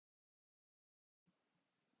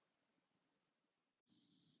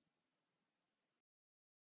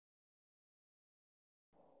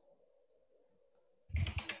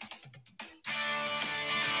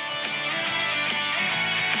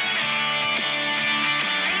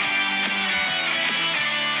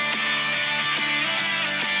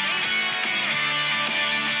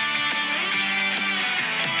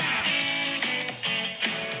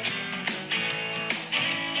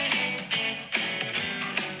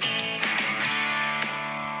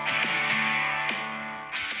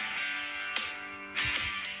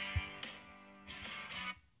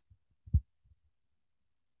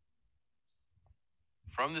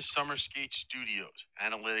From the Summer Skate Studios,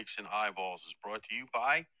 Analytics and Eyeballs is brought to you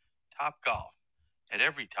by Topgolf. At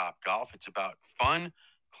every Topgolf, it's about fun,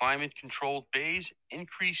 climate-controlled bays,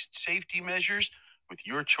 increased safety measures with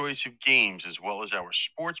your choice of games, as well as our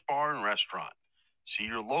sports bar and restaurant. See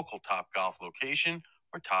your local Topgolf location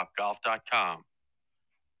or topgolf.com.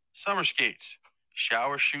 Summer Skates,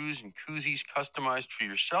 shower shoes and koozies customized for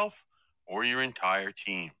yourself or your entire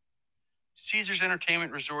team. Caesars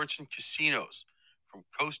Entertainment Resorts and Casinos, from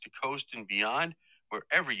coast to coast and beyond,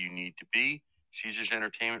 wherever you need to be, Caesars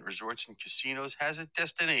Entertainment Resorts and Casinos has a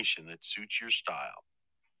destination that suits your style.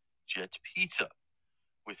 Jet's Pizza,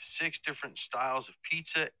 with 6 different styles of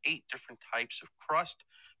pizza, 8 different types of crust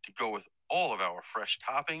to go with all of our fresh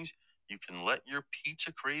toppings, you can let your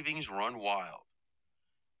pizza cravings run wild.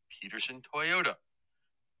 Peterson Toyota,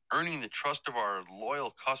 earning the trust of our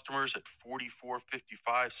loyal customers at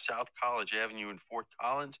 4455 South College Avenue in Fort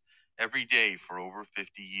Collins every day for over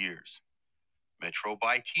 50 years. Metro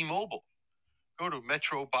by T-Mobile. Go to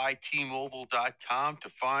metrobytmobile.com to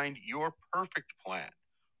find your perfect plan,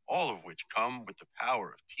 all of which come with the power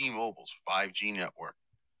of T-Mobile's 5G network.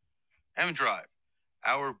 M-Drive.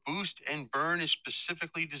 Our Boost and Burn is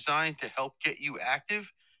specifically designed to help get you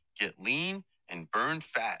active, get lean, and burn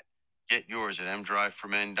fat. Get yours at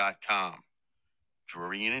mdriveformen.com.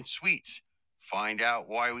 Drury Inn and Suites. Find out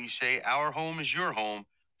why we say our home is your home.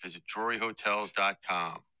 Visit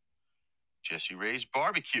druryhotels.com. Jesse Ray's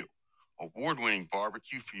Barbecue. Award-winning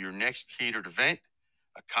barbecue for your next catered event,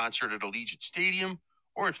 a concert at Allegiant Stadium,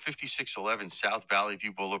 or at 5611 South Valley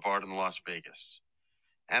View Boulevard in Las Vegas.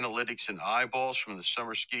 Analytics and Eyeballs from the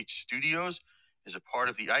Summer Skate Studios is a part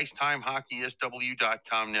of the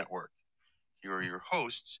IcetimeHockeySW.com network. Here are your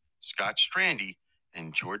hosts, Scott Strandy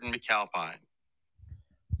and Jordan McAlpine.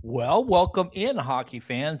 Well, welcome in, hockey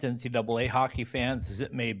fans, NCAA hockey fans as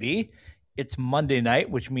it may be. It's Monday night,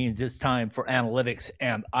 which means it's time for Analytics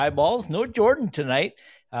and Eyeballs. No Jordan tonight.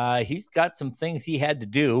 He's got some things he had to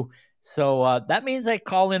do. So that means I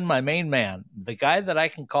call in my main man, the guy that I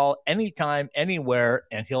can call anytime, anywhere,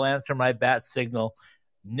 and he'll answer my bat signal.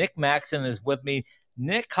 Nick Maxon is with me.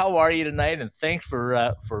 Nick, how are you tonight? And thanks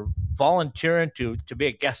for volunteering to be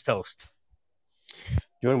a guest host.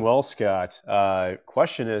 Doing well, Scott.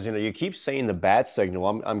 Question is, you keep saying the bat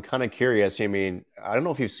signal. I'm kind of curious. I mean, I don't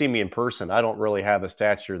know if you've seen me in person. I don't really have the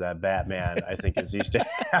stature that Batman I think is used to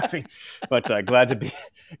having, but glad to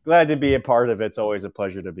be a part of it. It's always a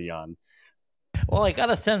pleasure to be on. Well, I got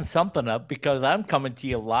to send something up because I'm coming to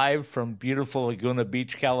you live from beautiful Laguna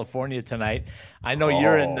Beach, California tonight. I know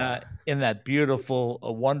you're in that beautiful,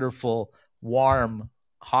 wonderful, warm,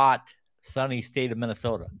 hot, sunny state of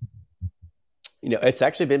Minnesota. It's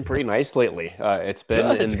actually been pretty nice lately. It's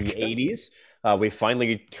been in the 80s. We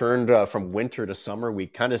finally turned from winter to summer. We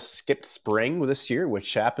kind of skipped spring this year,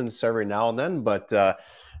 which happens every now and then. But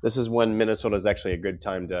this is when Minnesota is actually a good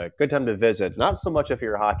time to visit. Not so much if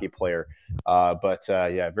you're a hockey player, but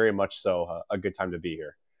very much so a good time to be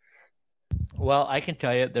here. Well, I can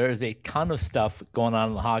tell you there is a ton of stuff going on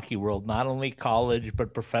in the hockey world, not only college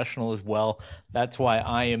but professional as well. That's why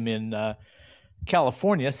I am in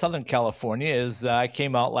California, Southern California. I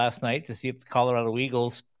came out last night to see if the Colorado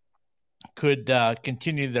Eagles could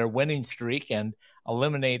continue their winning streak and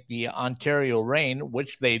eliminate the Ontario Reign,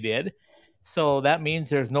 which they did. So that means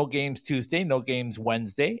there's no games Tuesday, no games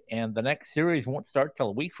Wednesday, and the next series won't start till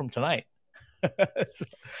a week from tonight.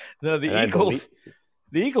 The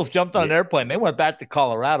Eagles jumped on an airplane. They went back to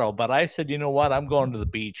Colorado, but I said, you know what? I'm going to the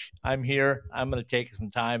beach. I'm here. I'm going to take some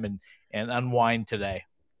time and unwind today.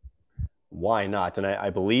 Why not? And I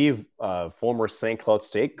believe former St. Cloud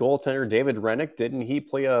State goaltender David Rennick, didn't he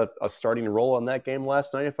play a starting role in that game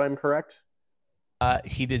last night, if I'm correct?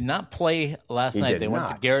 He did not play last night. They went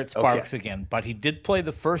to Garrett Sparks again, but he did play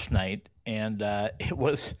the first night, and it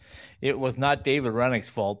was not David Rennick's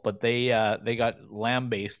fault, but they got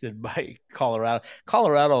lambasted by Colorado.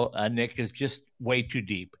 Colorado, Nick, is just way too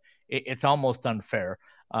deep. It's almost unfair.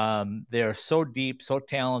 They're so deep, so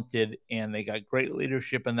talented, and they got great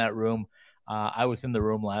leadership in that room. I was in the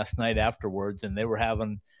room last night afterwards, and they were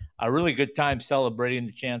having a really good time celebrating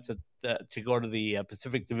the chance to go to the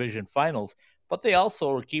Pacific Division Finals. But they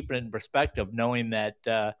also were keeping it in perspective, knowing that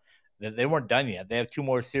they weren't done yet. They have 2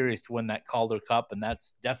 more series to win that Calder Cup, and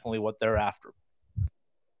that's definitely what they're after.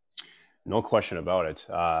 No question about it.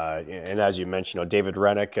 And as you mentioned, David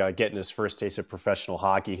Rennick getting his first taste of professional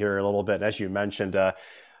hockey here a little bit. And as you mentioned,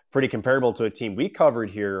 pretty comparable to a team we covered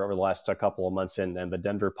here over the last couple of months, and the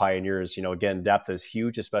Denver Pioneers. Again, depth is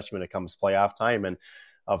huge, especially when it comes to playoff time. And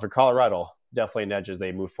for Colorado, definitely an edge as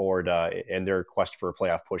they move forward in their quest for a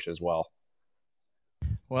playoff push as well.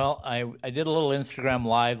 Well, I did a little Instagram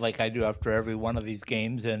live like I do after every one of these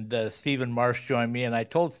games, and Stephen Marsh joined me. And I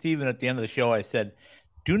told Stephen at the end of the show, I said,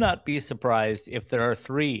 do not be surprised if there are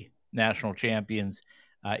 3 national champions,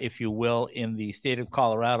 if you will, in the state of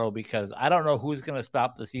Colorado, because I don't know who's going to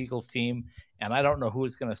stop this Eagles team, and I don't know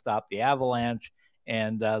who's going to stop the Avalanche.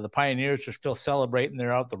 And the Pioneers are still celebrating.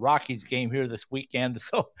 They're out the Rockies game here this weekend.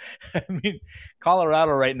 So, I mean,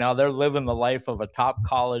 Colorado right now, they're living the life of a top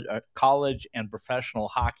college and professional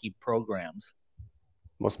hockey programs.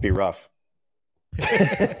 Must be rough.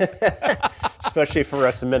 Especially for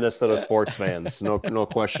us Minnesota sports fans. No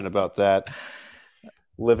question about that.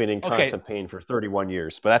 Living in constant pain for 31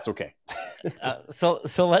 years, but that's okay. So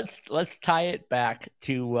let's tie it back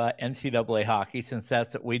to NCAA hockey, since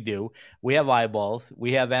that's what we do. We have eyeballs,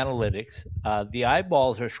 we have analytics. The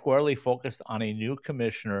eyeballs are squarely focused on a new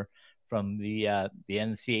commissioner from the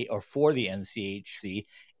NCAA, or for the NCHC,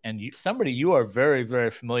 and somebody you are very,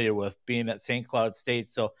 very familiar with, being at St. Cloud State.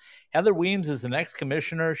 So Heather Weems is the next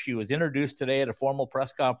commissioner. She was introduced today at a formal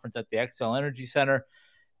press conference at the Xcel Energy Center.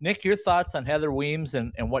 Nick, your thoughts on Heather Weems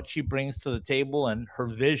and what she brings to the table and her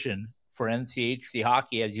vision for NCHC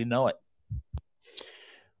hockey as you know it?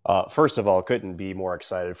 First of all, couldn't be more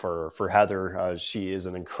excited for Heather. She is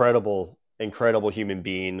an incredible human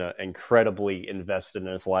being, incredibly invested in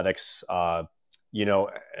athletics. And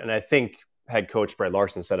I think head coach Brett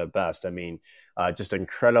Larson said it best. I mean, just an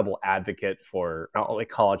incredible advocate for not only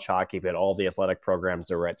college hockey, but all the athletic programs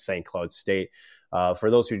that were at St. Cloud State. For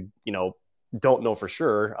those who, don't know for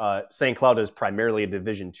sure, St. Cloud is primarily a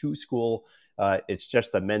Division II school. It's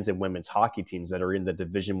just the men's and women's hockey teams that are in the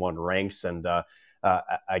Division I ranks. And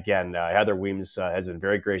again, Heather Weems has been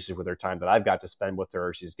very gracious with her time that I've got to spend with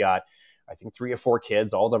her. She's got, I think, 3 or 4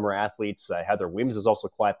 kids. All of them are athletes. Heather Weems is also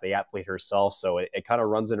quite the athlete herself. So it kind of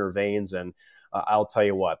runs in her veins. And I'll tell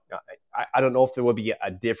you what, I don't know if there would be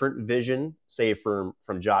a different vision, say, from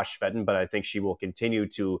Josh Fedden, but I think she will continue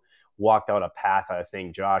to walk out a path I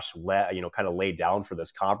think Josh kind of laid down for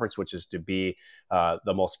this conference, which is to be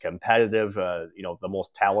the most competitive, the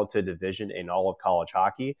most talented division in all of college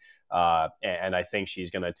hockey. And I think she's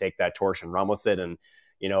going to take that torch and run with it. And,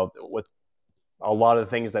 with a lot of the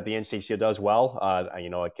things that the NCHC does well,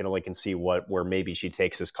 I can see where maybe she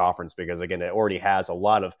takes this conference, because, again, it already has a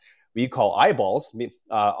lot of what you call eyeballs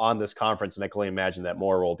on this conference. And I can only imagine that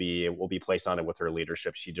more will be placed on it with her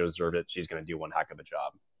leadership. She deserved it. She's going to do one heck of a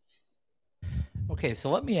job. Okay, so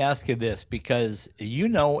let me ask you this, because you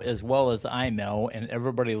know as well as I know, and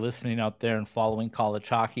everybody listening out there and following college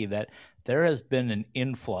hockey, that there has been an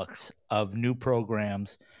influx of new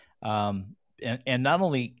programs, and not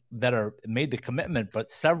only that are made the commitment, but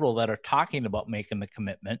several that are talking about making the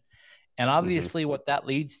commitment. And obviously what that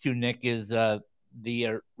leads to, Nick, is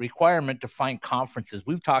the requirement to find conferences.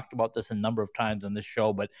 We've talked about this a number of times on this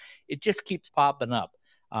show, but it just keeps popping up.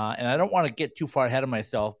 And I don't want to get too far ahead of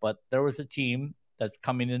myself, but there was a team that's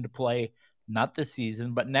coming into play, not this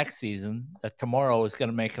season, but next season, that tomorrow is going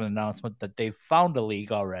to make an announcement that they've found a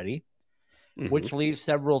league already, which leaves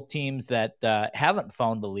several teams that haven't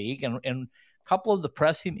found a league. And a couple of the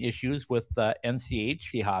pressing issues with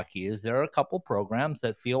NCHC hockey is there are a couple programs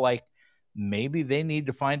that feel like maybe they need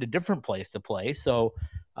to find a different place to play. So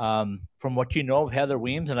from what you know of Heather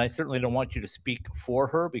Weems, and I certainly don't want you to speak for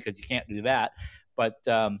her because you can't do that, but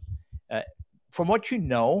from what you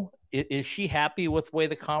know, is she happy with the way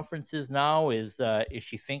the conference is now? Is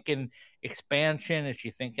she thinking expansion? Is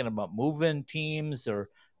she thinking about moving teams or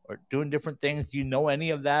doing different things? Do you know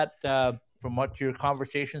any of that from what your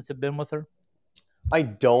conversations have been with her? I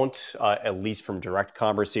don't, at least from direct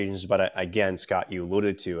conversations, but again, Scott, you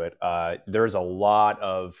alluded to it. There's a lot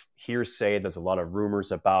of hearsay. There's a lot of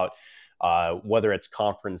rumors about whether it's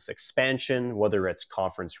conference expansion, whether it's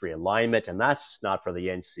conference realignment, and that's not for the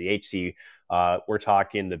NCHC. We're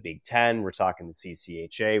talking the Big Ten, we're talking the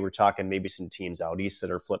CCHA, we're talking maybe some teams out east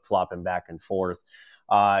that are flip-flopping back and forth.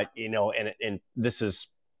 And this is,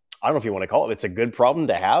 I don't know if you want to call it, it's a good problem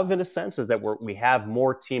to have in a sense, is that we have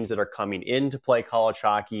more teams that are coming in to play college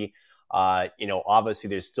hockey. Obviously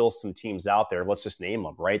there's still some teams out there. Let's just name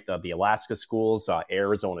them, right? The Alaska schools,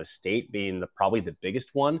 Arizona State being probably the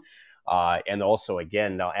biggest one. And also,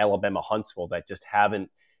 again, now Alabama Huntsville, that just haven't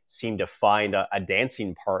seemed to find a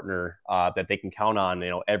dancing partner that they can count on,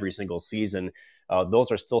 every single season.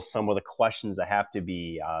 Those are still some of the questions that have to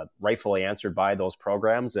be rightfully answered by those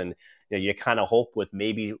programs. And you kind of hope with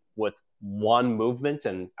one movement,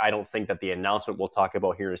 and I don't think that the announcement we'll talk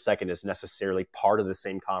about here in a second is necessarily part of the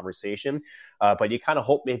same conversation, but you kind of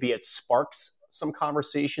hope maybe it sparks some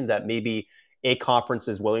conversation that maybe a conference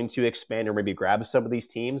is willing to expand or maybe grab some of these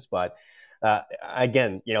teams. But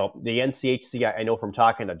Again, the NCHC, I know from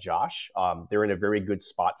talking to Josh, they're in a very good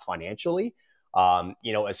spot financially.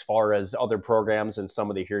 As far as other programs and some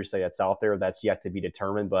of the hearsay that's out there, that's yet to be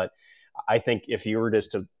determined. But I think if you were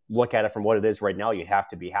just to look at it from what it is right now, you have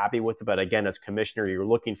to be happy with it. But again, as commissioner, you're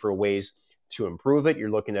looking for ways to improve it. You're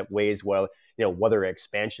looking at ways, whether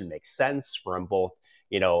expansion makes sense from both,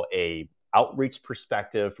 a outreach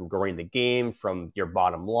perspective, from growing the game, from your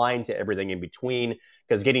bottom line to everything in between,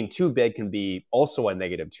 because getting too big can be also a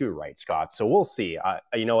negative too, right, Scott? So we'll see.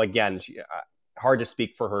 Again, hard to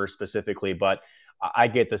speak for her specifically, but I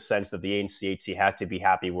get the sense that the NCHC has to be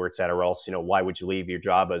happy where it's at, or else, why would you leave your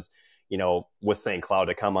job as, with St. Cloud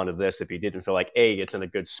to come onto this if you didn't feel like, it's in a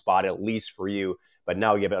good spot, at least for you, but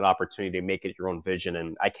now you have an opportunity to make it your own vision.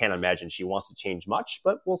 And I can't imagine she wants to change much,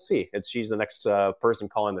 but we'll see. She's the next person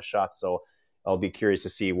calling the shots. So I'll be curious to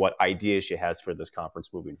see what ideas she has for this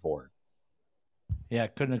conference moving forward. Yeah,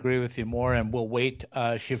 couldn't agree with you more. And we'll wait.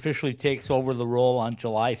 She officially takes over the role on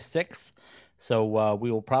July 6th. So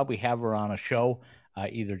we will probably have her on a show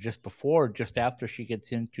either just before or just after she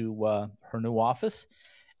gets into her new office.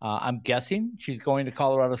 I'm guessing she's going to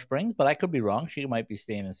Colorado Springs, but I could be wrong. She might be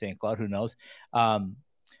staying in St. Cloud. Who knows?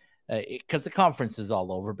 Because the conference is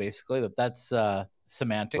all over, basically. But that's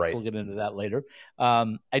semantics. Right. We'll get into that later.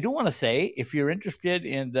 I do want to say, if you're interested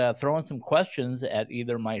in throwing some questions at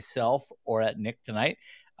either myself or at Nick tonight,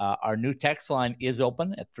 our new text line is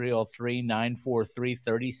open at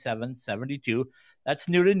 303-943-3772. That's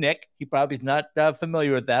new to Nick. He probably is not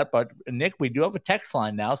familiar with that, but Nick, we do have a text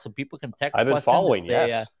line now, so people can text. I've been following,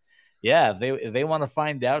 yes. If they want to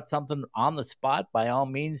find out something on the spot, by all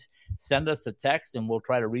means, send us a text, and we'll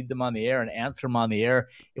try to read them on the air and answer them on the air.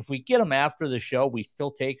 If we get them after the show, we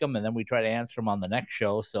still take them, and then we try to answer them on the next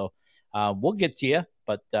show. So we'll get to you.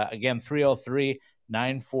 But again,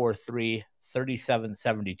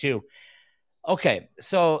 303-943-3772. Okay,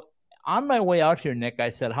 so on my way out here, Nick, I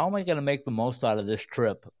said, how am I going to make the most out of this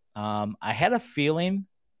trip? I had a feeling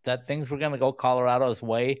that things were going to go Colorado's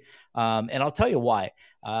way, and I'll tell you why.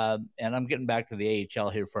 And I'm getting back to the AHL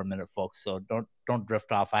here for a minute, folks, so don't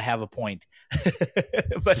drift off. I have a point.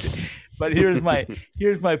 but here's my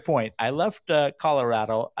point. I left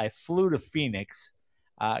Colorado. I flew to Phoenix,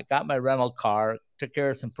 got my rental car, took care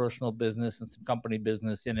of some personal business and some company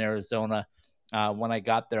business in Arizona when I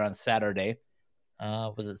got there on Saturday.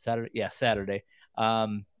 Was it Saturday? Yeah, Saturday.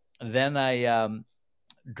 Then I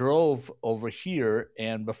drove over here,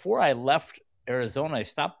 and before I left Arizona, I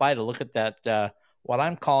stopped by to look at that, what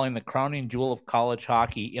I'm calling the crowning jewel of college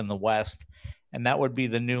hockey in the West, and that would be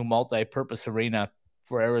the new multi-purpose arena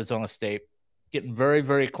for Arizona State. Getting very,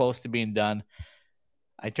 very close to being done.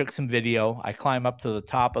 I took some video. I climb up to the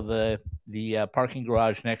top of the parking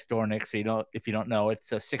garage next door, Nick. So if you don't know,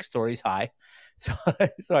 it's 6 stories high. So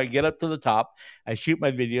I get up to the top. I shoot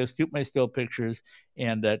my videos, shoot my still pictures,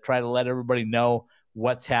 and try to let everybody know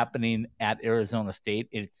what's happening at Arizona State.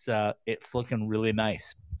 It's looking really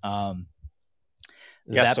nice.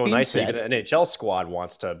 Yeah, so nice that even an NHL squad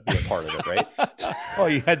wants to be a part of it, right? Oh,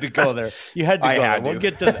 you had to go there. You had to go there. We'll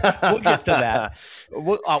get to that.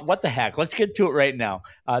 What the heck? Let's get to it right now.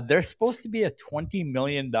 There's supposed to be a $20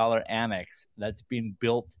 million annex that's being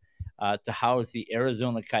built to house the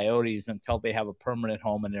Arizona Coyotes until they have a permanent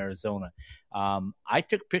home in Arizona. I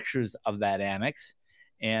took pictures of that annex,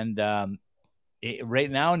 and right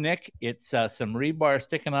now, Nick, it's some rebar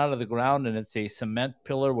sticking out of the ground, and it's a cement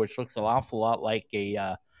pillar, which looks an awful lot like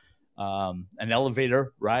an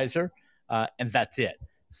elevator riser, and that's it.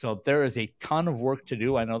 So there is a ton of work to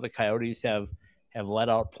do. I know the Coyotes have let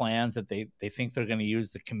out plans that they think they're going to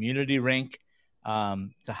use the community rink to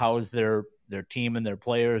house their team and their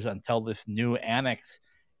players until this new annex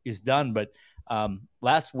is done. But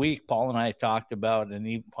last week, Paul and I talked about,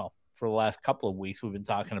 for the last couple of weeks, we've been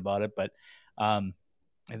talking about it, but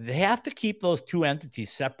they have to keep those two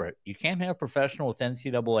entities separate. You can't have professional with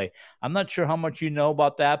NCAA. I'm not sure how much you know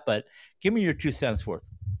about that, but give me your 2 cents worth.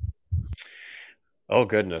 Oh,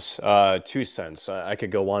 goodness. 2 cents. I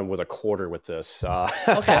could go on with a quarter with this.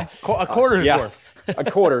 Okay. A quarter's worth. A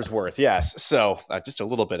quarter's worth, yes. So just a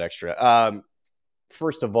little bit extra.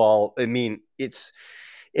 First of all, I mean, it's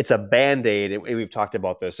a Band-Aid, and we've talked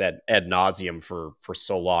about this ad nauseum for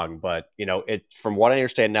so long, but from what I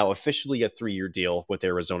understand now, officially a 3-year deal with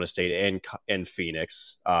Arizona State and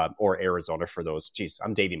Phoenix, or Arizona for those. Geez,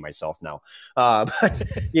 I'm dating myself now. But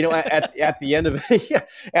at the end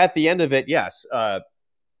of it, yes,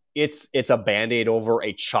 it's a Band-Aid over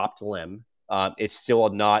a chopped limb. It's still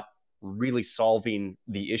not really solving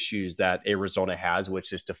the issues that Arizona has,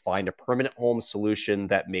 which is to find a permanent home solution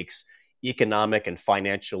that makes economic and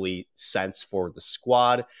financially sense for the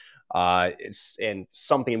squad. and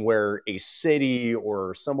something where a city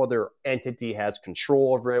or some other entity has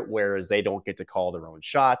control over it, whereas they don't get to call their own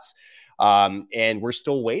shots. And we're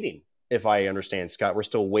still waiting. If I understand, Scott, we're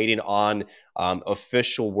still waiting on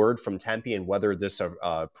official word from Tempe and whether this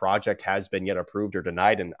project has been yet approved or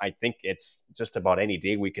denied. And I think it's just about any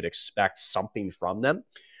day we could expect something from them.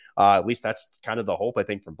 At least that's kind of the hope, I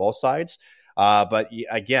think, from both sides. But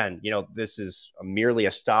again, this is merely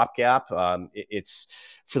a stopgap. It's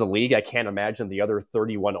for the league. I can't imagine the other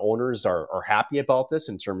 31 owners are happy about this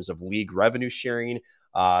in terms of league revenue sharing.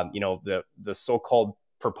 The so-called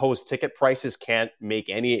proposed ticket prices can't make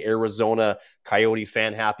any Arizona Coyote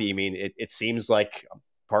fan happy. I mean, it seems like,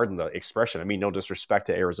 pardon the expression, I mean, no disrespect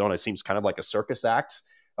to Arizona, it seems kind of like a circus act,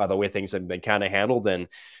 the way things have been kind of handled. And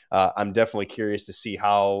I'm definitely curious to see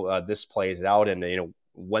how this plays out. And,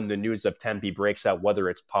 when the news of Tempe breaks out, whether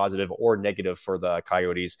it's positive or negative for the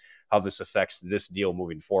Coyotes, how this affects this deal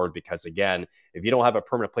moving forward. Because again, if you don't have a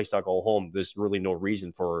permanent place to go home, there's really no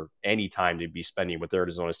reason for any time to be spending with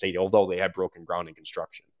Arizona State, although they have broken ground in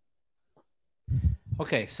construction.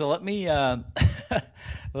 Okay, so let me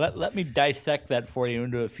let me dissect that for you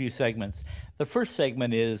into a few segments. The first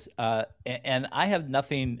segment is, and I have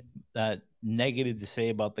nothing negative to say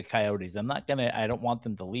about the Coyotes. I don't want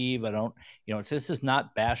them to leave. This is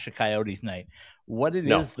not bash the Coyotes night. What it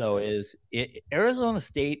is, though, is Arizona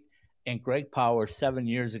State and Greg Power 7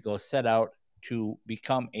 years ago set out to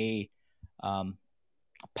become a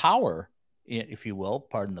power, if you will,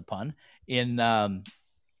 pardon the pun, in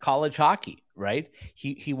college hockey, right?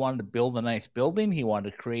 He wanted to build a nice building. He wanted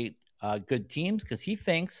to create good teams because he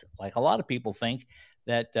thinks, like a lot of people think,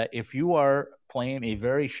 that if you are playing a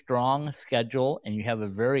very strong schedule and you have a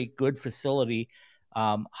very good facility,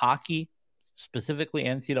 hockey, specifically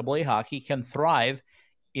NCAA hockey, can thrive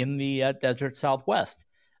in the desert Southwest.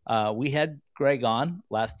 We had Greg on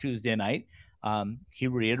last Tuesday night. He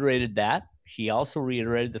reiterated that. He also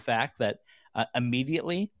reiterated the fact that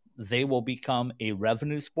immediately they will become a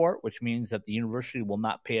revenue sport, which means that the university will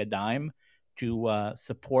not pay a dime to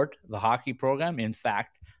support the hockey program. In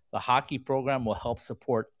fact, the hockey program will help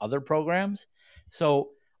support other programs. So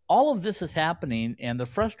all of this is happening, and the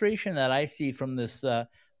frustration that I see from this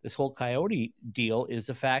whole Coyote deal is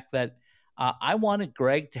the fact that I wanted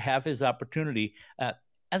Greg to have his opportunity.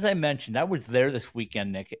 As I mentioned, I was there this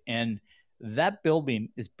weekend, Nick, and that building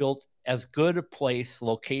is built as good a place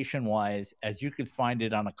location-wise as you could find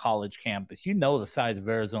it on a college campus. The size of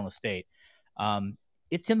Arizona State.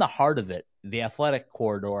 It's in the heart of it, the athletic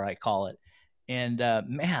corridor, I call it. And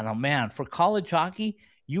man, oh man, for college hockey,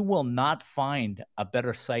 you will not find a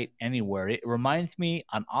better site anywhere. It reminds me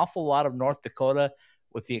an awful lot of North Dakota,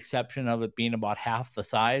 with the exception of it being about half the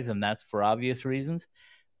size, and that's for obvious reasons.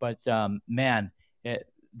 But man,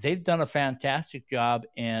 they've done a fantastic job,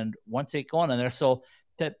 and once they go on in there, so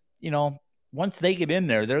that, once they get in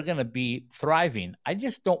there, they're going to be thriving. I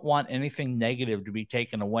just don't want anything negative to be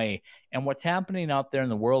taken away. And what's happening out there in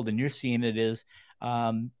the world, and you're seeing it, is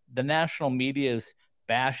the national media is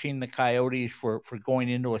bashing the Coyotes for going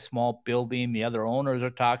into a small building. The other owners are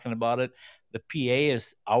talking about it. The PA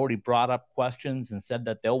has already brought up questions and said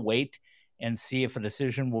that they'll wait and see if a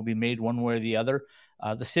decision will be made one way or the other.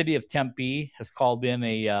 The city of Tempe has called in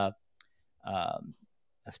a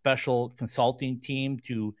special consulting team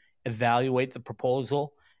to evaluate the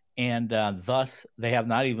proposal, and thus they have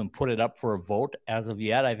not even put it up for a vote as of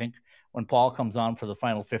yet. I think when Paul comes on for the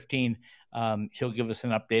final 15, he'll give us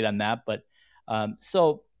an update on that. But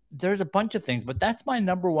so there's a bunch of things, but that's my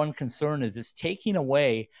number one concern, is it's taking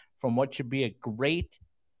away from what should be a great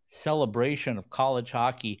celebration of college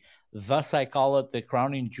hockey. Thus, I call it the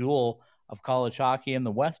crowning jewel of college hockey in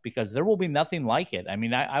the West, because there will be nothing like it. I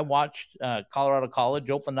mean, I watched Colorado College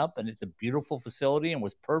open up, and it's a beautiful facility and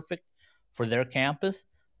was perfect for their campus.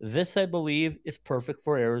 This, I believe, is perfect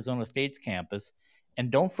for Arizona State's campus. And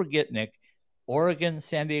don't forget, Nick, Oregon,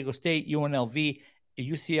 San Diego State, UNLV,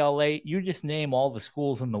 UCLA, you just name all the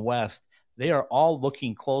schools in the West. They are all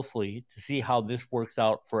looking closely to see how this works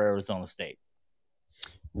out for Arizona State.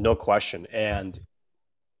 No question. And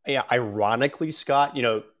yeah, ironically, Scott,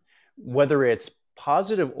 whether it's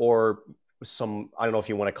positive or some, I don't know if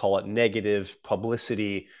you want to call it negative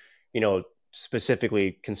publicity,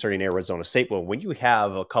 specifically concerning Arizona State, but when you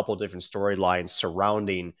have a couple of different storylines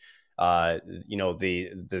surrounding,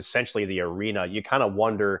 the essentially the arena, you kind of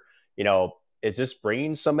wonder, is this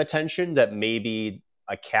bringing some attention that maybe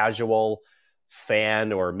a casual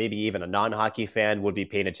fan or maybe even a non-hockey fan would be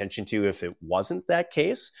paying attention to if it wasn't that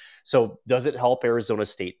case? So does it help Arizona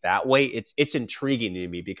State that way? It's intriguing to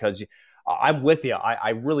me, because I'm with you. I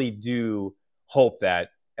really do hope that,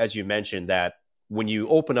 as you mentioned, that when you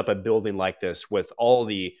open up a building like this with all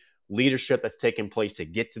the leadership that's taken place to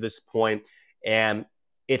get to this point, and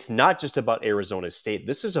it's not just about Arizona State.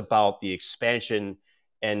 This is about the expansion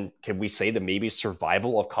and, can we say, the maybe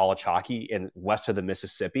survival of college hockey in west of the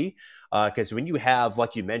Mississippi. Because when you have,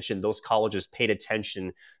 like you mentioned, those colleges paid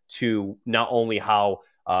attention to not only how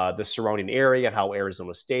the surrounding area and how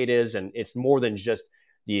Arizona State is, and it's more than just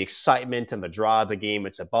the excitement and the draw of the game.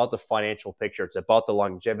 It's about the financial picture. It's about the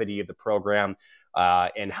longevity of the program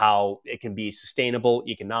and how it can be sustainable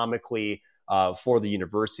economically for the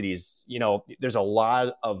universities. There's a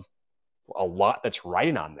lot that's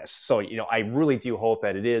riding on this. So, I really do hope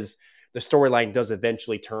that the storyline does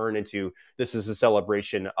eventually turn into, this is a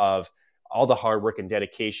celebration of all the hard work and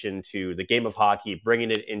dedication to the game of hockey,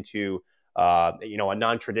 bringing it into, a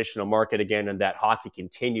non-traditional market again, and that hockey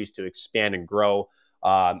continues to expand and grow.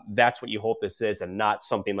 That's what you hope this is, and not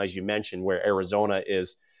something, as you mentioned, where Arizona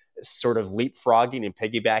is sort of leapfrogging and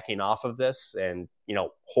piggybacking off of this. And,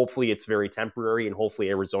 hopefully it's very temporary, and hopefully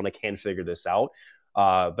Arizona can figure this out.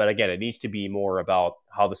 But again, it needs to be more about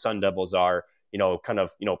how the Sun Devils are,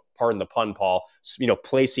 pardon the pun, Paul,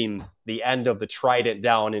 placing the end of the trident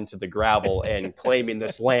down into the gravel and claiming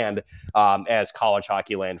this land as college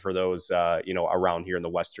hockey land for those, around here in the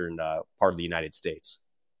western part of the United States.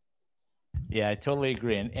 Yeah, I totally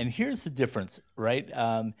agree. And here's the difference, right?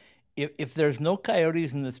 If there's no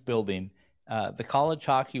Coyotes in this building, the college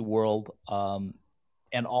hockey world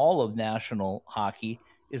and all of national hockey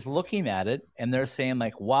is looking at it, and they're saying,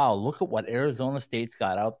 like, wow, look at what Arizona State's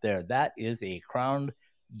got out there. That is a crown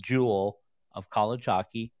jewel of college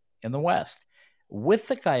hockey in the West. With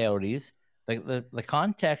the Coyotes, the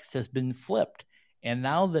context has been flipped. And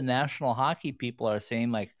now the national hockey people are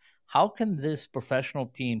saying, like, how can this professional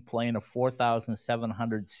team play in a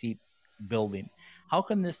 4,700 seat building? How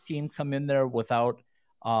can this team come in there without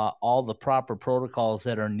all the proper protocols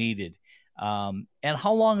that are needed? And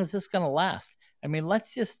how long is this going to last? I mean,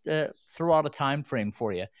 let's just throw out a time frame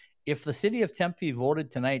for you. If the city of Tempe voted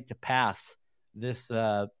tonight to pass this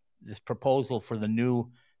proposal for the new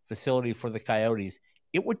facility for the Coyotes,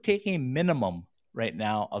 it would take a minimum right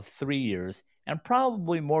now of 3 years, and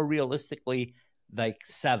probably more realistically, like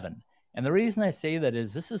 7. And the reason I say that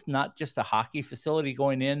is this is not just a hockey facility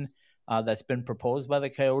going in that's been proposed by the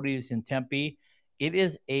Coyotes in Tempe. It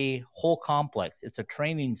is a whole complex. It's a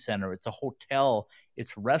training center. It's a hotel.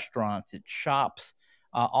 It's restaurants. It's shops.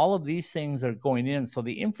 All of these things are going in. So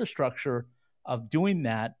the infrastructure of doing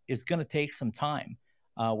that is going to take some time.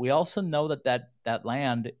 We also know that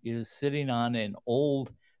land is sitting on an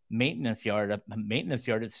old maintenance yard. A maintenance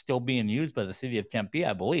yard is still being used by the city of Tempe,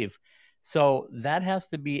 I believe. So that has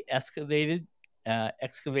to be excavated,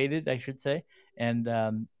 I should say, and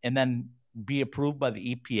then be approved by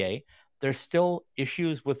the EPA. There's still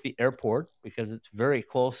issues with the airport because it's very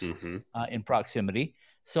close in proximity.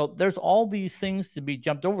 So there's all these things to be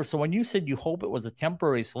jumped over. So when you said you hope it was a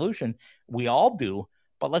temporary solution, we all do.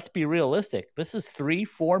 But let's be realistic. This is 3,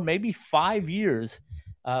 4, maybe 5 years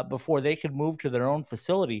before they could move to their own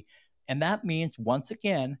facility. And that means, once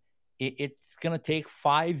again, it's going to take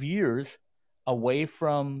 5 years away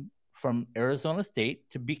from Arizona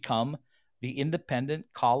State to become the independent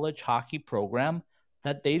college hockey program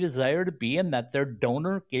that they desire to be and that their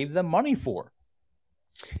donor gave them money for.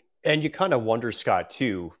 And you kind of wonder, Scott,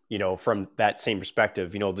 too, from that same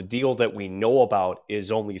perspective, the deal that we know about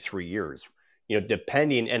is only 3 years,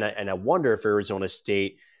 depending. And I wonder if Arizona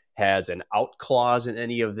State has an out clause in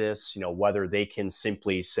any of this, whether they can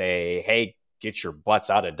simply say, hey, get your butts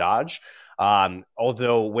out of Dodge.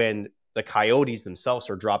 Although when the Coyotes themselves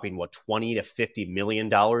are dropping, $20 to $50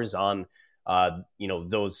 million on,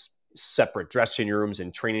 those separate dressing rooms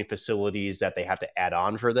and training facilities that they have to add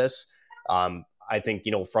on for this. I think,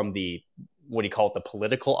 from the, the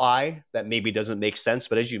political eye, that maybe doesn't make sense.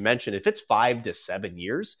 But as you mentioned, if it's 5 to 7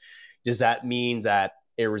 years, does that mean that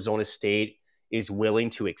Arizona State is willing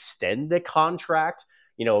to extend the contract?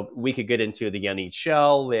 We could get into the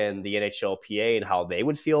NHL and the NHLPA and how they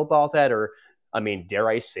would feel about that. Or, dare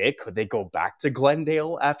I say it, could they go back to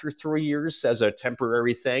Glendale after 3 years as a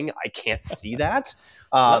temporary thing? I can't see that.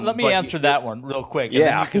 Let me answer that one real quick. And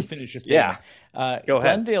then you can finish your statement. Go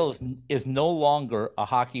ahead. Glendale is no longer a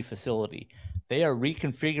hockey facility. They are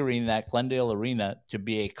reconfiguring that Glendale Arena to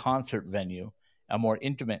be a concert venue, a more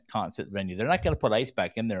intimate concert venue. They're not going to put ice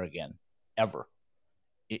back in there again, ever.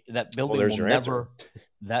 That building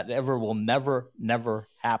will never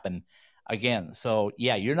happen again. So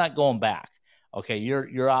you're not going back. Okay,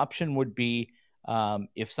 your option would be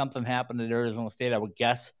if something happened at Arizona State, I would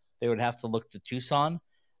guess they would have to look to Tucson.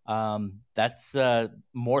 That's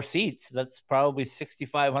more seats. That's probably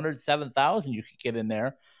 6,500, 7,000 you could get in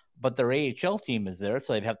there. But their AHL team is there,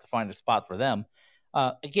 so they'd have to find a spot for them.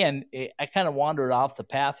 Again, I kind of wandered off the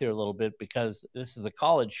path here a little bit because this is a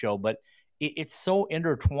college show, but it's so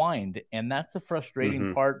intertwined, and that's a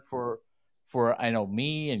frustrating part for I know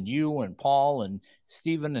me and you and Paul and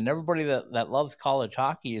Steven and everybody that loves college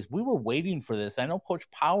hockey. Is we were waiting for this. I know Coach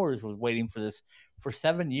Powers was waiting for this for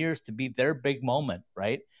 7 years to be their big moment,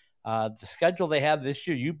 right? The schedule they have this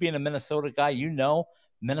year, you being a Minnesota guy,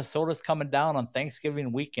 Minnesota's coming down on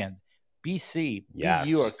Thanksgiving weekend. BC, yes.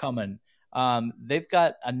 BU are coming. They've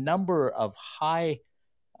got a number of high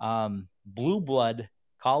blue blood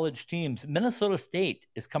college teams. Minnesota State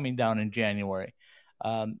is coming down in January.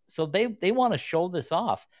 So they want to show this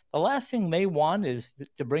off. The last thing they want is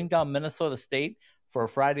to bring down Minnesota State for a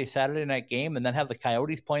Friday, Saturday night game and then have the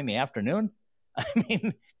Coyotes play in the afternoon. I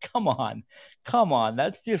mean, come on.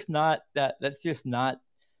 That's just not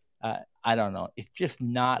I don't know. It's just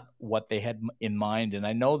not what they had in mind. And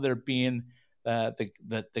I know they're being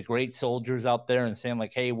the great soldiers out there and saying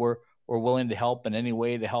like, hey, we're willing to help in any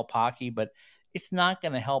way to help hockey, but it's not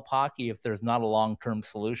going to help hockey if there's not a long-term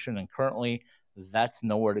solution. And currently that's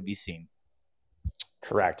nowhere to be seen.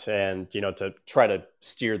 Correct. And, to try to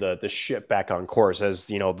steer the ship back on course as,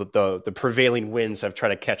 the prevailing winds have tried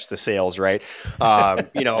to catch the sails, right? But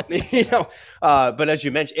as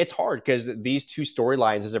you mentioned, it's hard because these two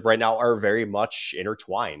storylines as of right now are very much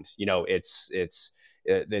intertwined. It's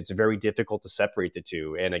very difficult to separate the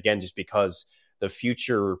two. And again, just because the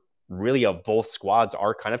future really of both squads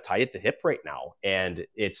are kind of tied at the hip right now. And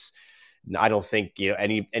I don't think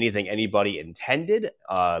anything anybody intended.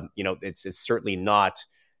 It's certainly not.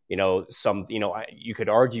 You could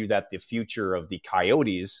argue that the future of the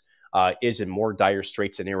Coyotes is in more dire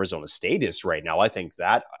straits than Arizona State is right now. I think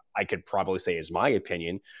that I could probably say is my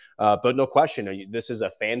opinion, but no question, this is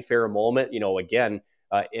a fanfare moment. Again,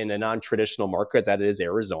 in a non-traditional market that is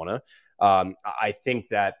Arizona. I think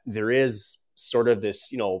that there is sort of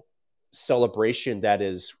this celebration that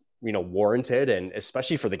is warranted, and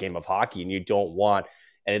especially for the game of hockey, and you don't want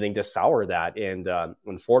anything to sour that. And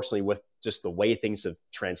unfortunately, with just the way things have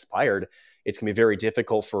transpired, it's going to be very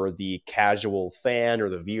difficult for the casual fan or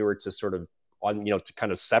the viewer to sort of to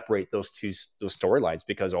kind of separate those storylines,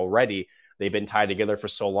 because already they've been tied together for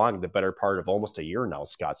so long, the better part of almost a year now,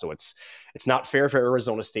 Scott. So it's not fair for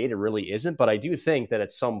Arizona State. It really isn't. But I do think that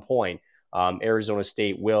at some point, Arizona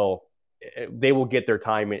State will get their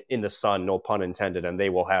time in the sun, no pun intended, and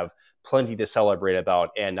they will have plenty to celebrate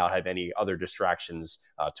about and not have any other distractions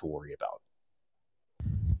to worry about.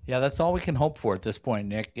 Yeah, that's all we can hope for at this point,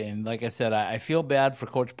 Nick. And like I said, I feel bad for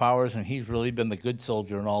Coach Powers, and he's really been the good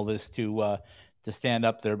soldier in all this to stand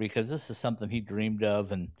up there, because this is something he dreamed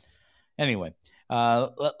of. And anyway,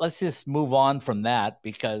 let's just move on from that,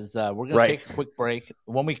 because we're going to take a quick break.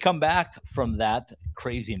 When we come back from that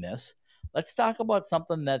craziness, let's talk about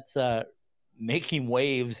something that's making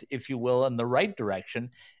waves, if you will, in the right direction,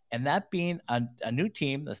 and that being a new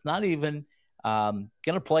team that's not even going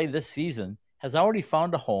to play this season, has already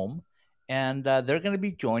found a home, and they're going to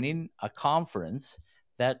be joining a conference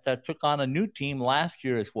that took on a new team last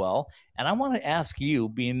year as well. And I want to ask you,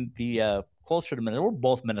 being the closer to Minnesota, we're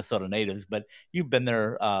both Minnesota natives, but you've been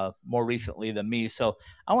there more recently than me. So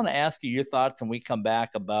I want to ask you your thoughts when we come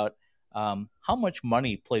back about how much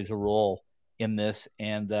money plays a role in this,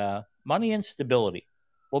 and money and stability.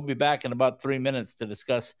 We'll be back in about 3 minutes to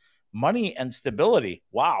discuss money and stability.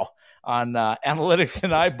 Wow. On Analytics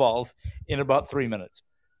and Eyeballs in about 3 minutes.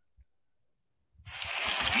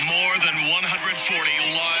 More than 140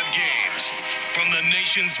 live games from the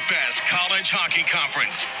nation's best college hockey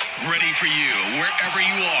conference. Ready for you wherever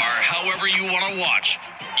you are, however you want to watch.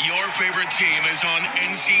 Your favorite team is on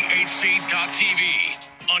NCHC.TV.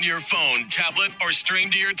 On your phone, tablet, or stream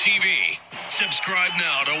to your TV. Subscribe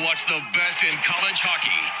now to watch the best in college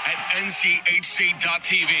hockey at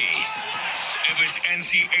NCHC.TV. If it's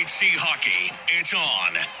NCHC hockey, it's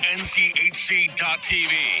on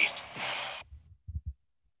NCHC.TV.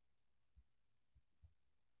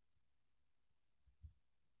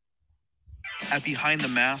 At Behind the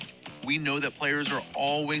Mask, we know that players are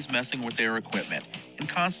always messing with their equipment and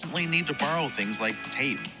constantly need to borrow things like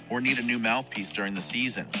tape or need a new mouthpiece during the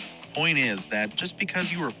season. Point is that just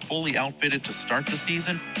because you are fully outfitted to start the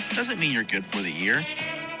season doesn't mean you're good for the year.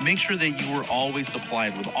 Make sure that you are always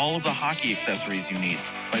supplied with all of the hockey accessories you need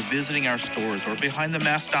by visiting our stores or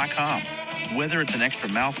behindthemask.com. Whether it's an extra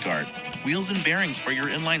mouthguard, wheels and bearings for your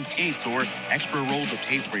inline skates, or extra rolls of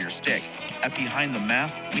tape for your stick, at Behind the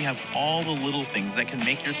Mask, we have all the little things that can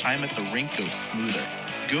make your time at the rink go smoother.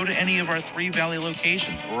 Go to any of our 3 Valley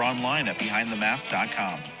locations or online at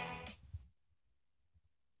BehindTheMask.com.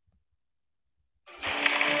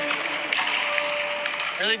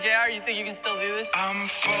 Really, JR? You think you can still do this? I'm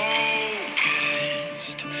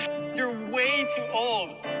focused. You're way too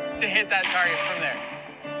old to hit that target from there.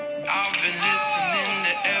 I've been listening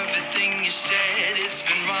to everything you said. It's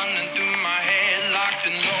been running through my head, locked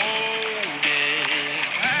and loaded.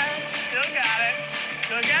 All right, still got it.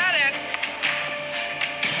 Still got it.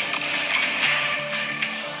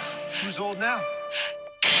 Who's old now?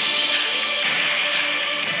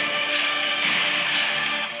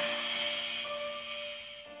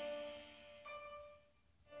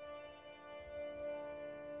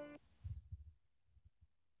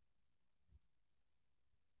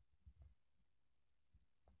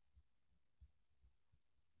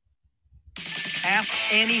 Ask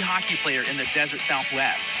any hockey player in the Desert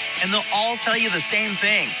Southwest, and they'll all tell you the same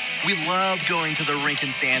thing. We love going to the rink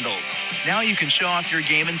in sandals. Now you can show off your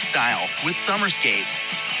game in style with summer skates.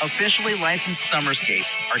 Officially licensed summer skates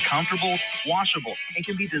are comfortable, washable, and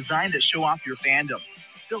can be designed to show off your fandom.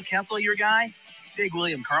 Phil Kessel your guy? Big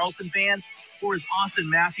William Karlsson fan? Or is Austin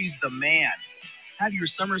Matthews the man? Have your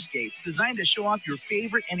summer skates designed to show off your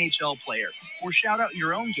favorite NHL player, or shout out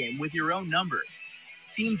your own game with your own number.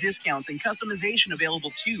 Team discounts and customization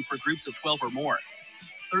available too for groups of 12 or more.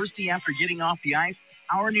 Thirsty after getting off the ice?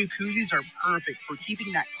 Our new koozies are perfect for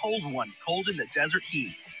keeping that cold one cold in the desert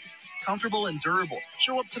heat. Comfortable and durable,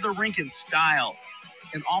 show up to the rink in style.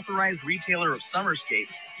 An authorized retailer of summer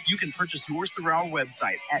skates, you can purchase yours through our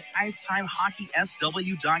website at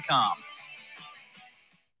IcetimeHockeySW.com.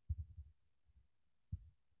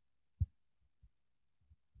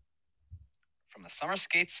 From the Summer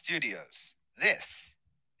Skate Studios, this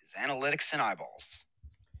is Analytics and Eyeballs.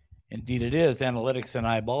 Indeed it is. Analytics and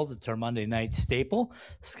Eyeballs. It's our Monday night staple.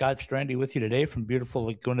 Scott Strandy with you today from beautiful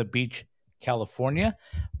Laguna Beach, California.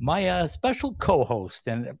 My special co-host,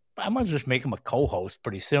 and I'm going to just make him a co-host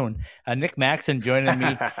pretty soon, Nick Maxon joining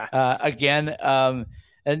me again.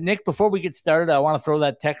 Nick, before we get started, I want to throw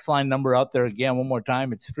that text line number out there again one more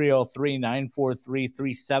time. It's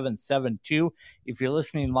 303-943-3772. If you're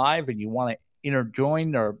listening live and you want to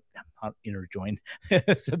interjoin, or not interjoin,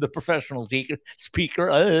 said the professional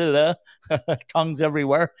speaker, tongues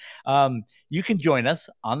everywhere. You can join us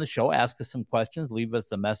on the show, ask us some questions, leave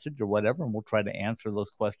us a message or whatever, and we'll try to answer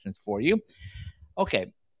those questions for you.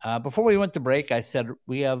 Okay, before we went to break, I said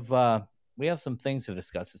we have some things to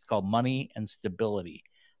discuss. It's called Money and Stability.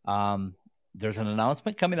 There's an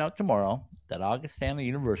announcement coming out tomorrow that Augustana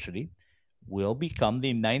University will become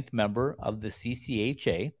the 9th member of the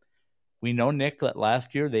CCHA. We know, Nick, that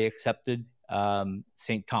last year they accepted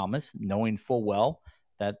St. Thomas, knowing full well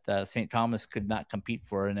that St. Thomas could not compete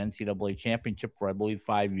for an NCAA championship for, I believe,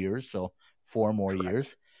 5 years, so 4 more Correct.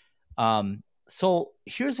 Years. So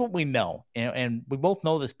here's what we know, and we both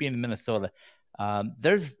know this being in Minnesota.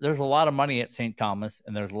 There's a lot of money at St. Thomas,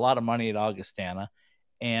 and there's a lot of money at Augustana.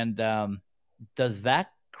 And does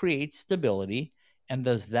that create stability, and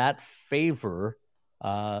does that favor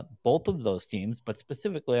both of those teams, but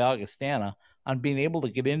specifically Augustana, on being able to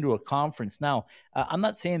get into a conference now? I'm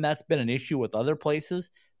not saying that's been an issue with other places,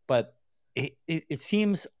 but it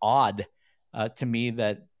seems odd to me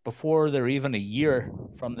that before they're even a year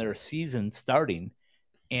from their season starting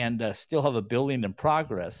and still have a building in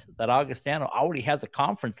progress, that Augustana already has a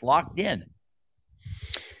conference locked in.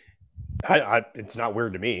 It's not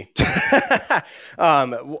weird to me.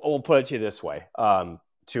 We'll put it to you this way.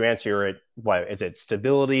 To answer it, what is it?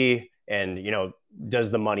 Stability, and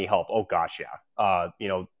does the money help? Oh gosh, yeah.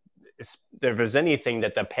 If there's anything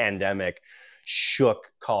that the pandemic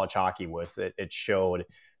shook college hockey with, it showed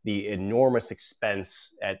the enormous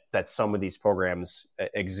expense that some of these programs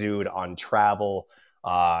exude on travel,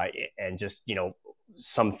 and just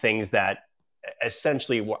some things that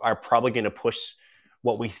essentially are probably going to push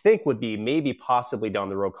what we think would be maybe possibly down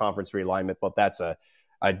the road conference realignment, but that's a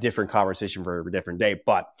different conversation for a different day.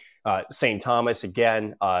 But St. Thomas,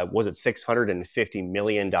 again, was it $650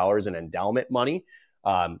 million in endowment money?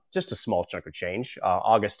 Just a small chunk of change.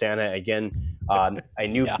 Augustana, again, a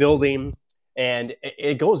new building, and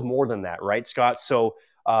it goes more than that, right, Scott? So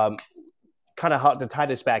kind of how to tie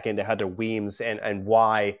this back into Heather Weems and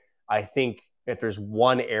why I think if there's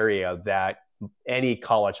one area that any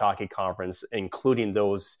college hockey conference, including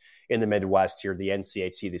those in the Midwest here, the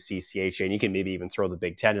NCHC, the CCHA, and you can maybe even throw the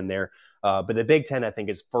Big Ten in there. But the Big Ten, I think,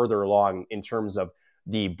 is further along in terms of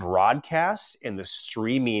the broadcast and the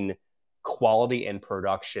streaming quality and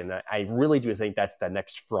production. I really do think that's the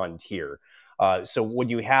next frontier. So when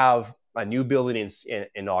you have a new building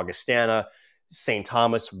in Augustana, St.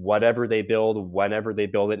 Thomas, whatever they build, whenever they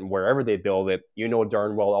build it, and wherever they build it, you know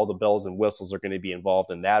darn well all the bells and whistles are going to be involved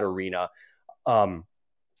in that arena.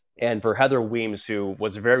 And for Heather Weems, who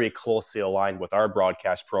was very closely aligned with our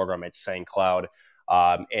broadcast program at St. Cloud,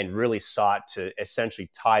 and really sought to essentially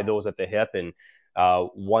tie those at the hip and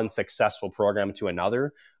one successful program to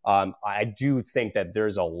another, I do think that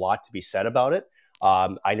there's a lot to be said about it.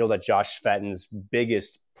 I know that Josh Fenton's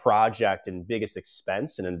biggest project and biggest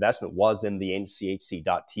expense and investment was in the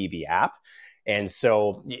NCHC.TV app. And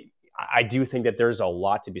so I do think that there's a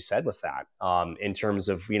lot to be said with that in terms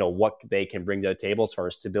of, what they can bring to the table as far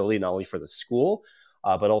as stability, not only for the school,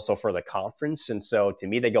 but also for the conference. And so to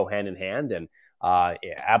me, they go hand in hand. And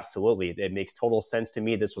absolutely, it makes total sense to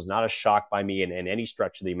me. This was not a shock by me in any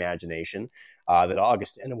stretch of the imagination that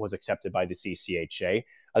Augustana was accepted by the CCHA.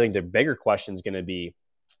 I think the bigger question is going to be,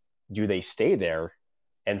 do they stay there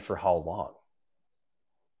and for how long?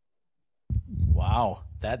 Wow,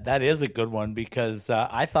 that is a good one, because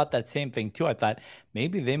I thought that same thing too. I thought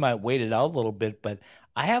maybe they might wait it out a little bit, but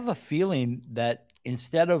I have a feeling that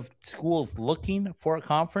instead of schools looking for a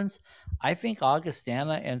conference, I think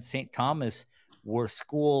Augustana and St. Thomas were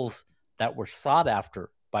schools that were sought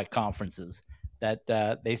after by conferences,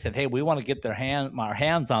 that they said, hey, we want to get our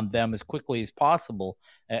hands on them as quickly as possible.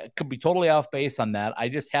 It could be totally off base on that. I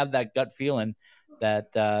just had that gut feeling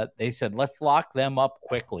that they said, let's lock them up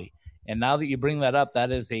quickly. And now that you bring that up,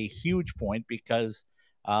 that is a huge point, because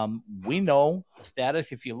we know the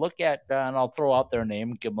status. If you look at, and I'll throw out their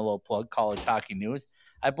name, give them a little plug, College Hockey News.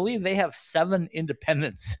 I believe they have 7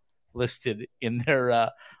 independents listed in their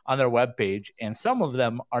on their webpage, and some of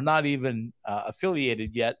them are not even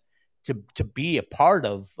affiliated yet to be a part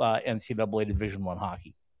of NCAA Division I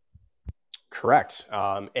hockey. Correct.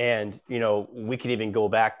 And, we could even go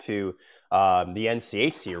back to the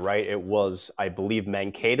NCHC, right? It was, I believe,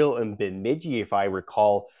 Mankato and Bemidji, if I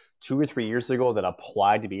recall, 2 or 3 years ago that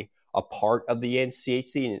applied to be a part of the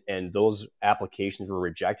NCHC, and those applications were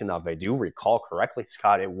rejected. Now, if I do recall correctly,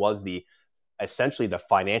 Scott, it was essentially the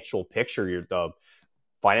financial picture, the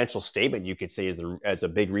financial statement, you could say, as a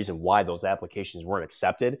big reason why those applications weren't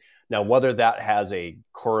accepted. Now, whether that has a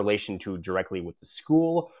correlation to directly with the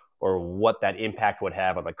school or what that impact would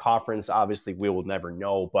have on the conference, obviously we will never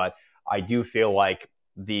know. But I do feel like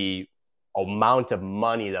the amount of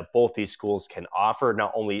money that both these schools can offer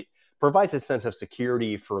not only provides a sense of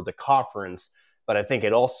security for the conference, but I think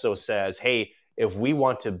it also says, hey, if we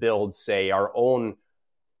want to build, say, our own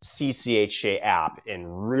CCHA app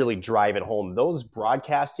and really drive it home, those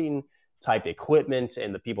broadcasting type equipment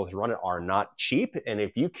and the people who run it are not cheap. And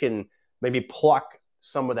if you can maybe pluck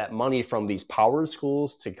some of that money from these power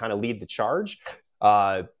schools to kind of lead the charge,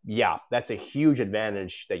 that's a huge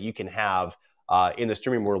advantage that you can have in the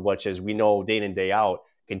streaming world, which, as we know, day in, day out,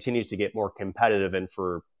 continues to get more competitive. And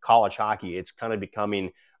for college hockey, it's kind of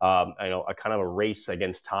becoming a kind of a race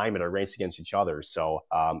against time and a race against each other. So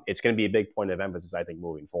it's going to be a big point of emphasis, I think,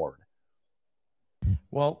 moving forward.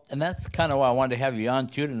 Well, and that's kind of why I wanted to have you on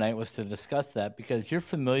too tonight, was to discuss that, because you're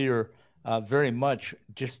familiar very much,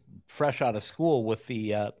 just fresh out of school, with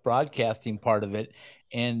the broadcasting part of it.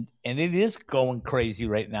 And it is going crazy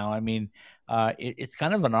right now. I mean, it's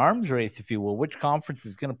kind of an arms race, if you will. Which conference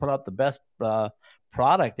is going to put out the best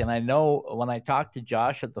product? And I know when I talked to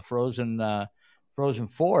Josh at the Frozen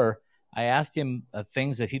Four, I asked him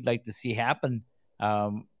things that he'd like to see happen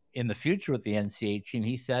in the future with the NCHC, and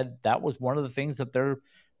he said that was one of the things that they're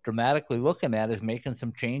dramatically looking at, is making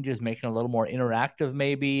some changes, making it a little more interactive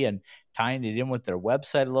maybe, and tying it in with their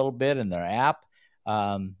website a little bit and their app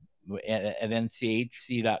at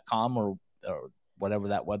nchc.com or whatever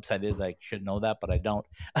that website is. I should know that, but I don't.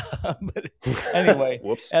 But anyway,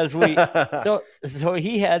 Whoops. as we so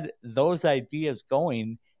he had those ideas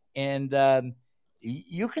going, and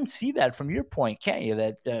you can see that from your point, can't you?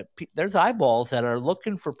 That there's eyeballs that are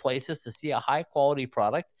looking for places to see a high quality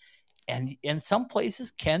product, and some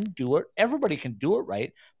places can do it. Everybody can do it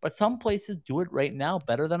right, but some places do it right now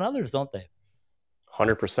better than others, don't they?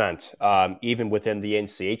 100%. Even within the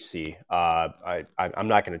NCHC, I'm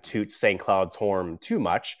not going to toot St. Cloud's horn too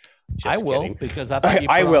much. I will, because I thought you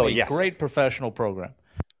put on a great professional program.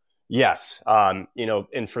 Yes.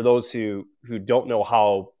 And for those who don't know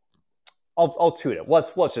how, I'll toot it.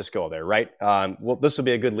 Let's just go there, right? Well, this will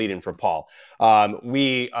be a good lead-in for Paul.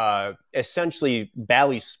 We essentially,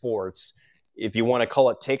 Bally Sports, if you want to call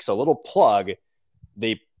it, takes a little plug.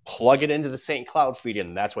 They plug it into the St. Cloud feed,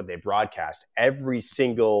 and that's what they broadcast. Every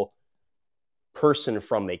single person,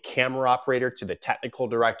 from the camera operator to the technical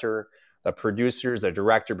director, the producers, the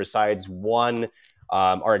director, besides one,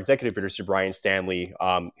 our executive producer, Brian Stanley,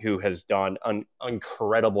 who has done an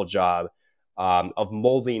incredible job of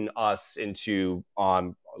molding us into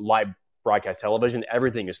live broadcast television.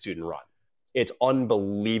 Everything is student run. It's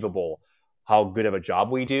unbelievable how good of a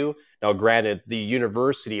job we do. Now, granted, the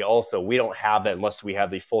university also, we don't have that unless we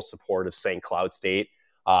have the full support of St. Cloud State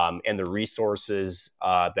and the resources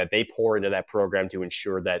that they pour into that program to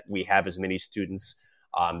ensure that we have as many students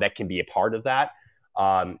that can be a part of that.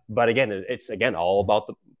 But again, it's all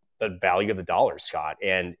about the value of the dollar, Scott.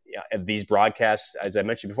 And these broadcasts, as I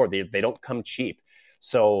mentioned before, they don't come cheap.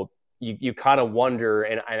 So you kind of wonder,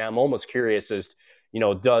 and I'm almost curious as,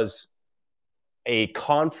 does a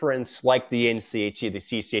conference like the NCHC, the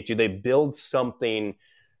CCH, do they build something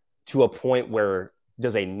to a point where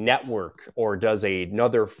does a network or does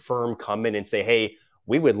another firm come in and say, hey,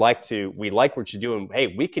 we like what you're doing. Hey,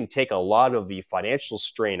 we can take a lot of the financial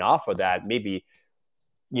strain off of that. Maybe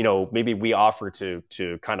we offer to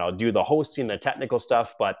kind of do the hosting, the technical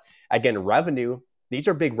stuff. But again, revenue, these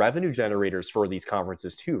are big revenue generators for these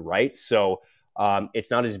conferences too, right? So it's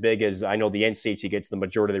not as big as, I know the NCHC gets the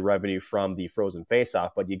majority of the revenue from the Frozen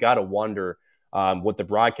Face-Off, but you got to wonder with the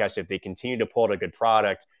broadcast, if they continue to pull out a good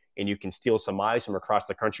product and you can steal some eyes from across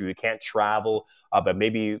the country, you can't travel, but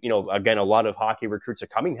maybe, again, a lot of hockey recruits are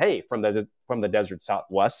coming, from the desert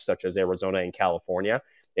Southwest, such as Arizona and California.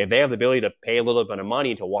 If they have the ability to pay a little bit of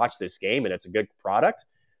money to watch this game and it's a good product,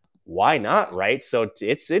 why not, right? So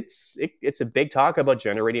it's a big talk about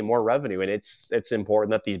generating more revenue, and it's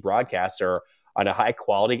important that these broadcasts are on a high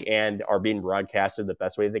quality and are being broadcasted the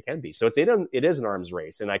best way they can be. So it is an arms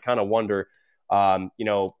race, and I kind of wonder,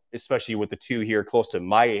 especially with the two here close to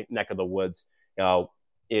my neck of the woods,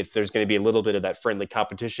 if there's going to be a little bit of that friendly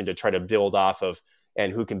competition to try to build off of,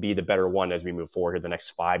 and who can be the better one as we move forward in the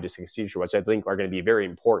next 5 to 6 years, which I think are going to be very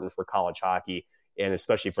important for college hockey and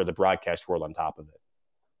especially for the broadcast world on top of it.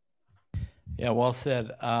 Yeah, well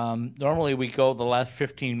said. Normally we go the last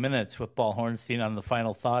 15 minutes with Paul Hornstein on the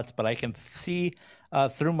final thoughts, but I can see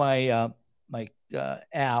through my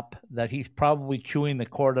app that he's probably chewing the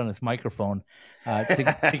cord on his microphone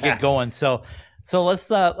to get going. So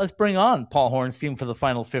let's bring on Paul Hornstein for the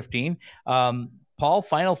final 15. Paul,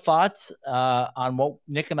 final thoughts on what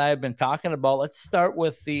Nick and I have been talking about. Let's start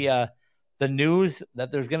with the news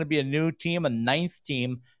that there's going to be a new team, a 9th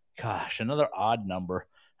team. Gosh, another odd number.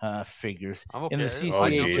 Figures I'm okay. In the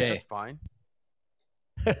CCHA. That's fine.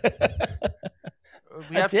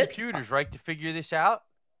 We have computers, right, to figure this out.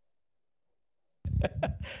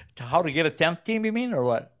 How to get a 10th team, you mean, or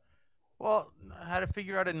what? Well, how to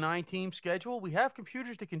figure out a 9-team schedule. We have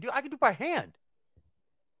computers that can do. I can do by hand.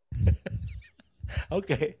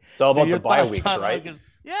 Okay. It's all about the bye weeks, right?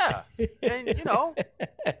 Yeah, and you're going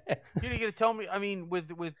to tell me. I mean, with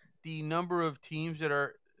the number of teams that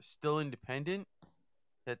are still independent,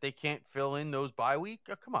 that they can't fill in those bye week.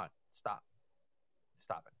 Oh, come on, stop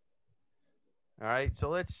it. All right, so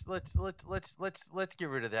let's get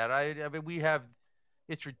rid of that. I mean, we have.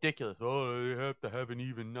 It's ridiculous. Oh, they have to have an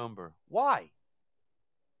even number. Why?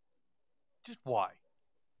 Just why?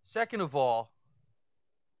 Second of all,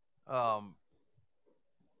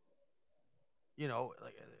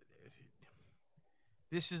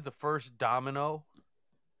 this is the first domino.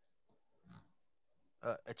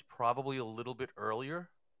 It's probably a little bit earlier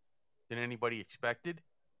than anybody expected.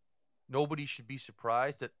 Nobody should be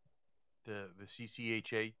surprised that the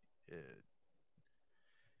CCHA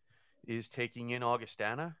is taking in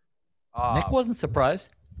Augustana. Nick wasn't surprised.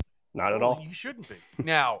 Not at all. You shouldn't be.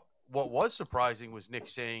 Now, what was surprising was Nick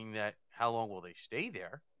saying that how long will they stay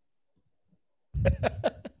there?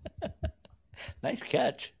 Nice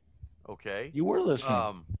catch. Okay. You were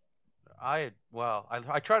listening. I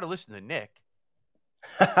try to listen to Nick.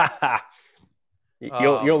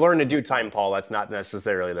 You'll learn in due time, Paul. That's not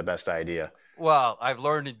necessarily the best idea. Well, I've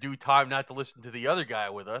learned in due time not to listen to the other guy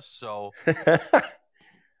with us. So,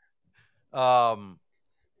 and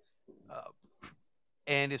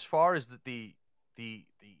as far as the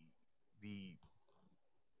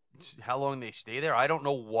how long they stay there, I don't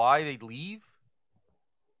know why they leave,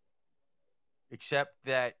 except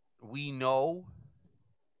that we know.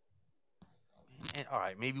 And all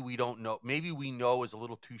right, maybe we don't know. Maybe we know is a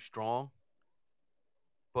little too strong.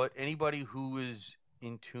 But anybody who is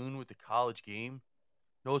in tune with the college game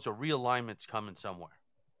knows a realignment's coming somewhere.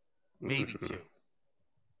 Maybe 2.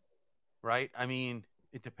 Right? I mean,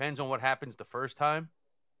 it depends on what happens the first time.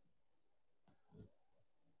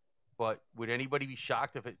 But would anybody be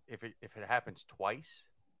shocked if it happens twice?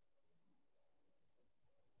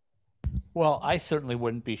 Well, I certainly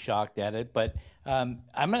wouldn't be shocked at it, but I'm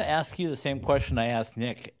going to ask you the same question I asked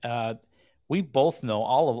Nick. We both know,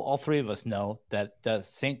 all 3 of us know, that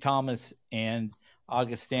St. Thomas and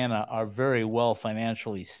Augustana are very well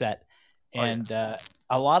financially set. And a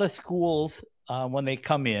lot of schools, when they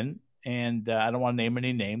come in, and I don't want to name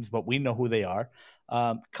any names, but we know who they are,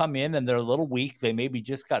 come in and they're a little weak. They maybe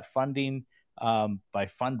just got funding by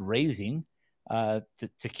fundraising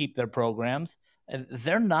to keep their programs. And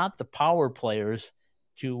they're not the power players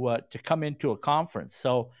to come into a conference.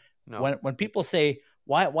 So when people say,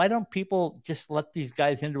 why don't people just let these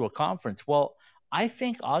guys into a conference? Well, I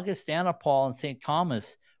think Augustana, Paul, and St.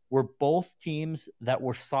 Thomas were both teams that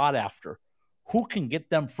were sought after. Who can get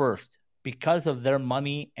them first because of their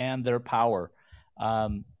money and their power?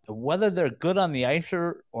 Whether they're good on the ice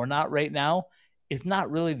or not right now is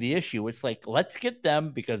not really the issue. It's like, let's get them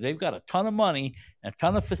because they've got a ton of money and a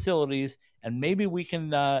ton of facilities, and maybe we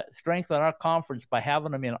can strengthen our conference by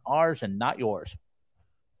having them in ours and not yours.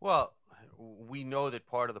 Well, we know that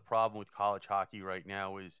part of the problem with college hockey right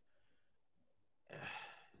now is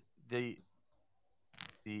the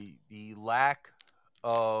lack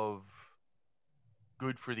of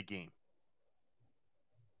good for the game.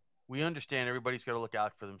 We understand everybody's got to look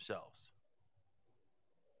out for themselves.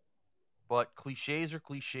 But cliches are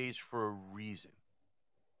cliches for a reason.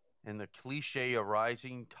 And the cliche, a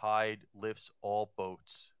rising tide lifts all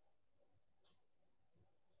boats,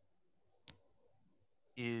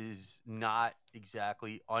 is not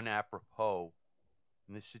exactly unapropos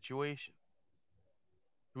in this situation.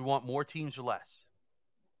 Do we want more teams or less?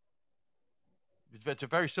 It's a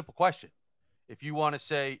very simple question. If you want to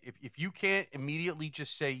say, if you can't immediately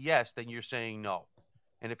just say yes, then you're saying no.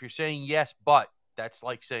 And if you're saying yes, but, that's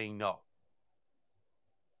like saying no.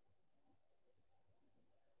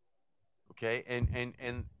 Okay?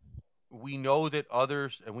 And we know that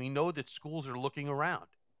others, and we know that schools are looking around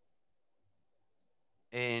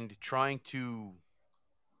and trying to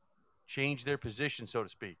change their position, so to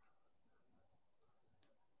speak.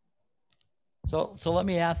 So let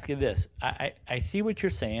me ask you this. I see what you're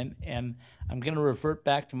saying, and I'm going to revert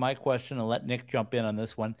back to my question and let Nick jump in on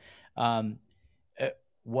this one.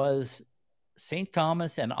 Was St.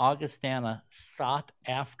 Thomas and Augustana sought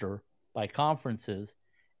after by conferences?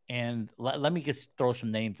 And let me just throw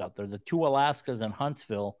some names out there. The two Alaskas and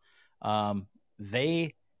Huntsville,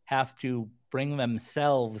 they have to bring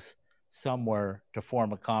themselves somewhere to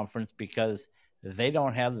form a conference because they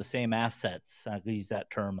don't have the same assets, I'll use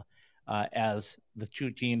that term, as the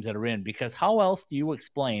two teams that are in. Because how else do you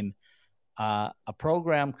explain a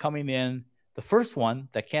program coming in, the first one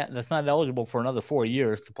that's not eligible for another 4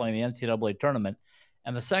 years to play in the NCAA tournament,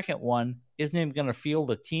 and the second one isn't even going to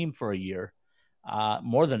field a team for a year,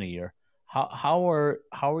 more than a year? How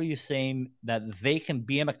are you saying that they can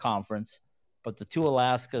be in a conference, but the two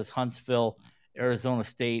Alaskas, Huntsville, Arizona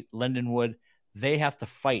State, Lindenwood, they have to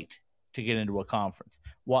fight to get into a conference?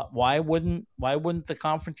 Why wouldn't the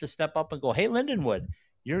conferences step up and go, hey, Lindenwood,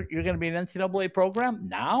 you're going to be an NCAA program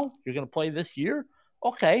now? You're going to play this year?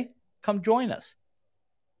 Okay, come join us.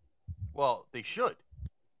 Well, they should.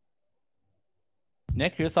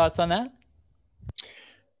 Nick, your thoughts on that?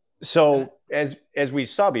 So as we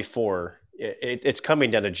saw before, it's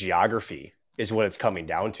coming down to geography is what it's coming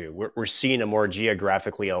down to. We're seeing a more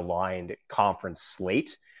geographically aligned conference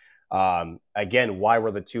slate. Again, why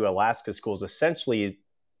were the two Alaska schools essentially,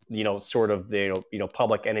 sort of the,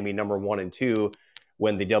 public enemy number 1 and 2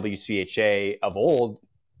 when the WCHA of old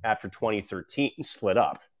after 2013 split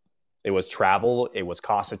up? It was travel, it was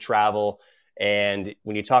cost of travel. And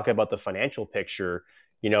when you talk about the financial picture,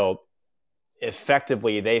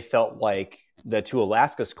 effectively they felt like the two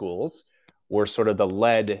Alaska schools were sort of the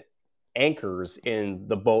lead anchors in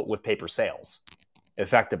the boat with paper sails,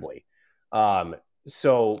 effectively.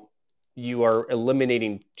 So you are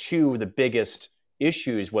eliminating two of the biggest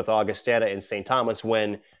issues with Augustana and St. Thomas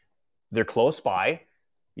when they're close by.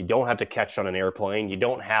 You don't have to catch on an airplane. You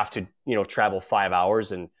don't have to, travel 5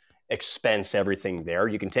 hours and expense everything there.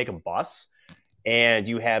 You can take a bus, and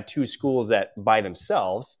you have two schools that by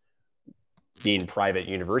themselves, being private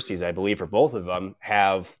universities, I believe for both of them,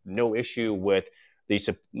 have no issue with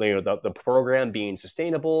the program being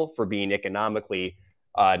sustainable, for being economically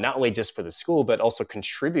not only just for the school, but also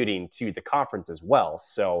contributing to the conference as well.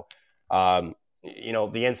 So, the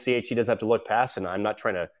NCHC doesn't have to look past, and I'm not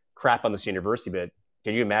trying to crap on this university, but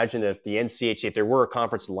can you imagine if the NCHC, if there were a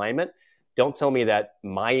conference alignment, don't tell me that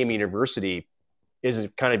Miami University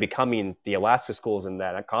isn't kind of becoming the Alaska schools in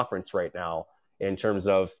that conference right now in terms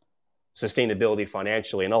of sustainability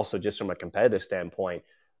financially, and also just from a competitive standpoint.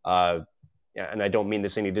 And I don't mean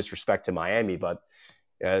this any disrespect to Miami, but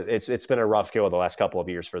it's been a rough go the last couple of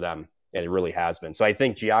years for them, and it really has been. So I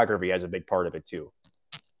think geography has a big part of it too.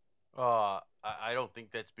 I don't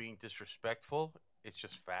think that's being disrespectful. It's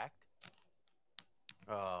just fact.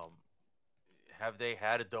 have they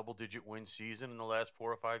had a double-digit win season in the last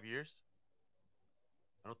 4 or 5 years?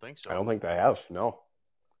 I don't think so. I don't think they have. No.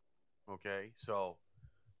 Okay, so,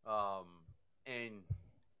 and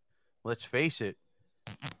let's face it,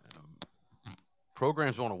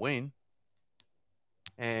 programs want to win,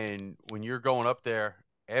 and when you're going up there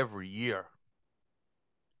every year,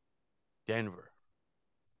 Denver,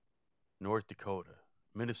 North Dakota,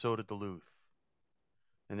 Minnesota Duluth,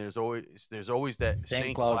 and there's always that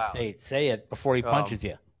St. Cloud State. Say it before he punches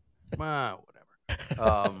you. Whatever.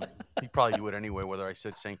 He'd probably do it anyway, whether I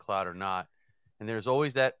said St. Cloud or not. And there's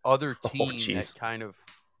always that other team that kind of.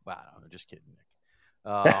 Wow, I'm just kidding, Nick.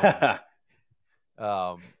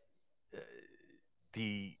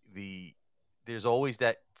 There's always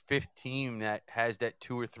that fifth team that has that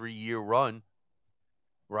 2 or 3 year run,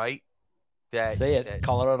 right?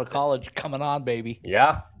 Colorado College coming on, baby.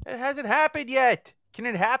 Yeah. It hasn't happened yet. Can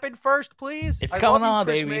it happen first, please? It's coming on,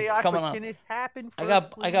 baby. Mayock, it's coming on. Can it happen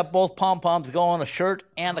first, I got both pom-poms going, a shirt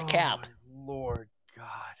and a cap. Lord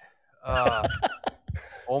God.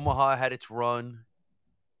 Omaha had its run.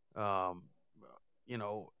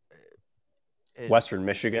 Western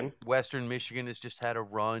Michigan. Western Michigan has just had a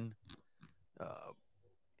run.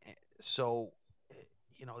 So,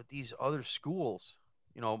 these other schools,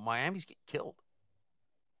 Miami's getting killed.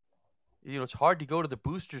 It's hard to go to the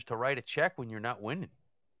boosters to write a check when you're not winning.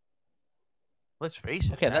 Let's face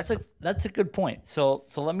it. Okay, that's a good point. So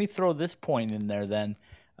let me throw this point in there then.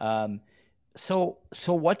 So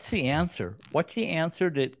what's the answer? What's the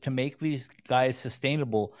answer to make these guys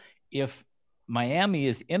sustainable if Miami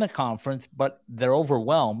is in a conference but they're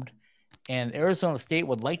overwhelmed, and Arizona State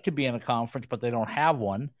would like to be in a conference but they don't have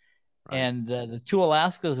one, right. And the two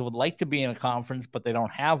Alaskas would like to be in a conference but they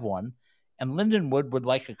don't have one, and Lindenwood would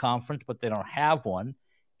like a conference but they don't have one,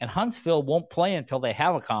 and Huntsville won't play until they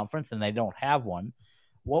have a conference and they don't have one.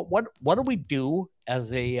 What do we do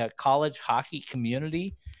as a college hockey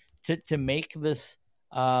community to make this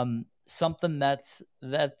something that's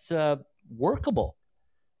workable?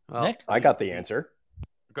 Nick? I got the answer.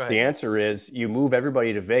 Go ahead. The answer is you move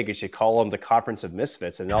everybody to Vegas, you call them the Conference of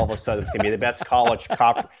Misfits, and all of a sudden it's going to be the best college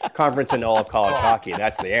conference in all of college hockey.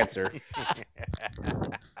 That's the answer.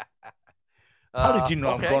 How did you know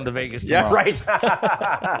I'm going to Vegas tomorrow? Yeah,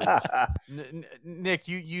 right. Nick,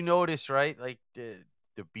 you notice, right? Like the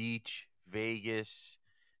beach, Vegas.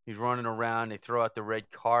 He's running around. They throw out the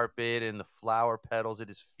red carpet and the flower petals at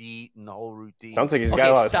his feet and the whole routine. Sounds like he's got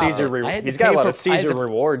a lot of Caesar. He's got a lot of Caesar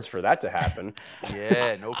rewards for that to happen.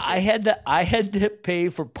 Yeah, no kidding. I had to pay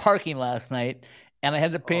for parking last night, and I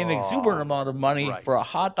had to pay an exuberant amount of money for a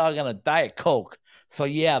hot dog and a Diet Coke. So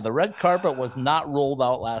yeah, the red carpet was not rolled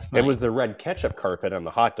out last night. It was the red ketchup carpet on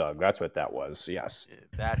the hot dog. That's what that was. Yes,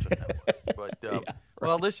 that's what that was. But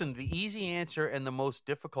well, listen, the easy answer and the most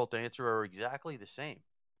difficult answer are exactly the same.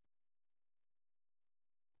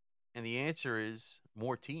 And the answer is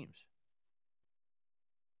more teams.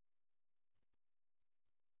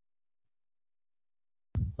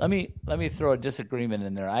 Let me throw a disagreement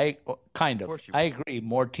in there. I agree,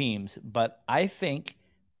 more teams, but I think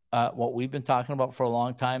what we've been talking about for a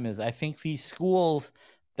long time is I think these schools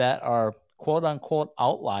that are quote unquote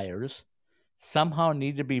outliers somehow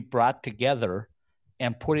need to be brought together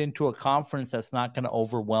and put into a conference that's not going to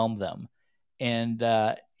overwhelm them. And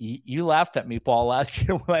you laughed at me, Paul, last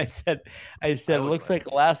year when I said it looks like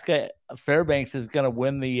Alaska Fairbanks is going to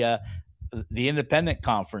win the independent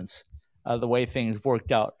conference, the way things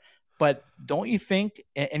worked out. But don't you think?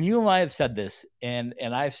 And you and I have said this, and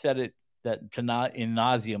I've said it in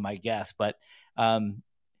nauseum, I guess. But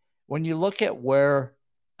when you look at where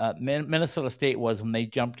Minnesota State was when they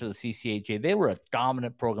jumped to the CCHA, they were a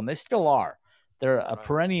dominant program. They still are. They're a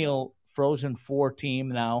perennial Frozen Four team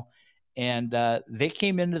now. And they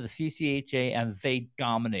came into the CCHA and they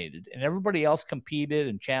dominated. And everybody else competed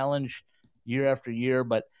and challenged year after year,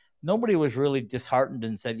 but nobody was really disheartened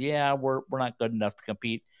and said, yeah, we're not good enough to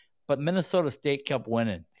compete. But Minnesota State kept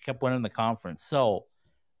winning. They kept winning the conference. So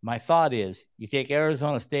my thought is you take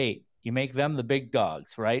Arizona State, you make them the big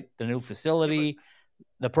dogs, right? The new facility,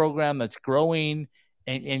 the program that's growing,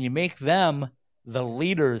 and you make them the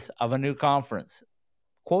leaders of a new conference.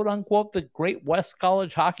 Quote unquote, the Great West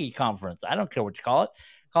College Hockey Conference. I don't care what you call it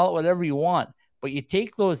whatever you want, but you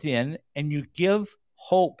take those in and you give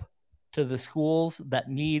hope to the schools that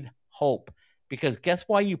need hope, because guess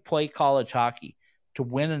why you play college hockey? To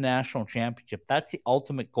win a national championship. That's the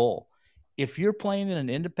ultimate goal. If you're playing in an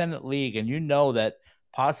independent league and you know that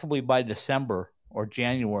possibly by December or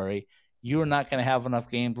January, you are not going to have enough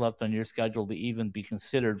games left on your schedule to even be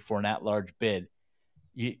considered for an at-large bid,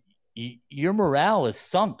 your morale is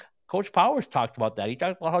sunk Coach Powers talked about that. He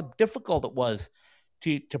talked about how difficult it was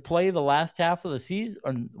to play the last half of the season,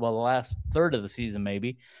 or the last third of the season,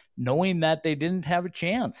 maybe, knowing that they didn't have a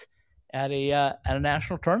chance at a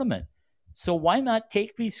national tournament. So why not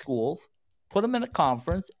take these schools, put them in a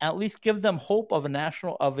conference, at least give them hope of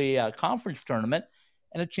a conference tournament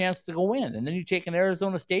and a chance to go in. And then you take an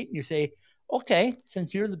Arizona State and you say, okay,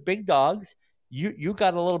 since you're the big dogs, you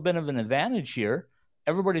got a little bit of an advantage here.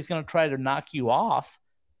 Everybody's going to try to knock you off.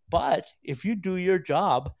 But if you do your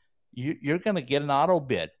job, you're going to get an auto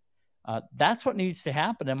bid. That's what needs to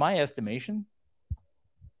happen, in my estimation.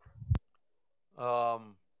 Yeah,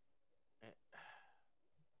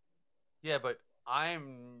 but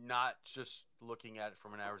I'm not just looking at it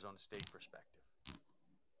from an Arizona State perspective.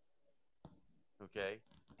 Okay?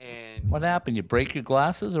 And what happened? You break your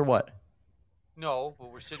glasses or what? No,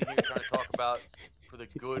 but we're sitting here trying to talk about for the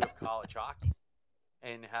good of college hockey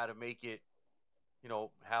and how to make it,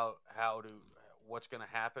 what's going to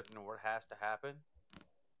happen and what has to happen.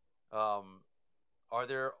 Are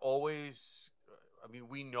there always,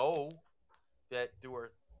 we know that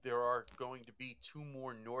there are going to be 2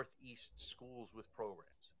 more Northeast schools with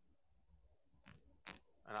programs.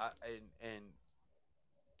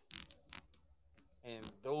 And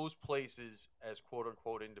those places as quote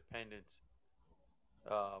unquote independents,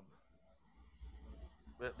 at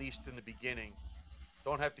least in the beginning,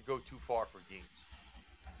 don't have to go too far for games.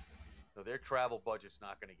 So their travel budget's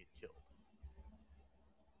not going to get killed.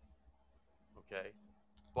 Okay?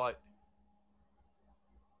 But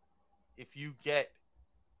if you get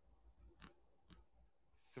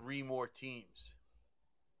 3 more teams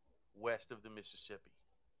west of the Mississippi,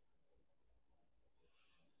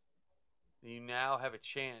 you now have a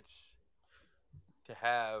chance to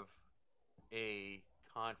have a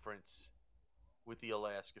conference with the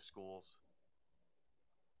Alaska schools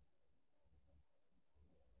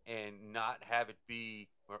and not have it be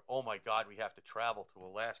where, oh my God, we have to travel to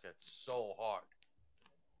Alaska. It's so hard.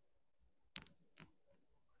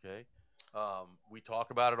 Okay? We talk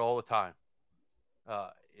about it all the time.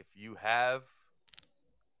 If you have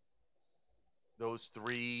those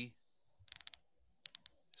 3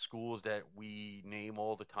 schools that we name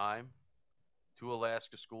all the time, 2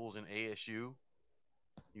 Alaska schools and ASU,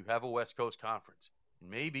 you have a West Coast Conference. And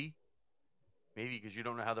maybe because you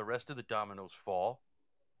don't know how the rest of the dominoes fall,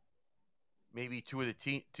 maybe 2 of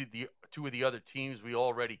the other teams we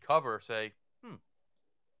already cover say,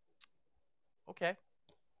 okay,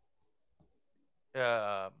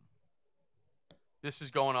 this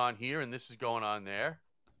is going on here and this is going on there.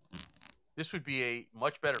 This would be a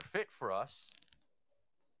much better fit for us.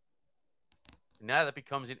 Now that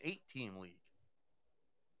becomes an 8-team league.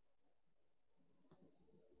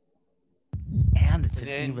 And it's an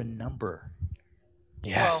even number.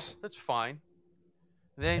 Yes. Well, that's fine.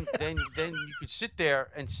 Then you could sit there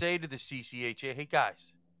and say to the CCHA, hey,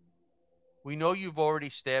 guys, we know you've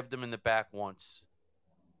already stabbed them in the back once.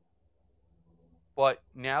 But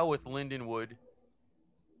now with Lindenwood,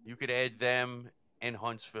 you could add them and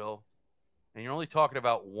Huntsville, and you're only talking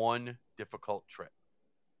about 1 difficult trip.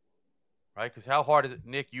 Right? Because how hard is it?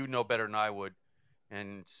 Nick, you know better than I would.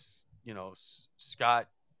 And, Scott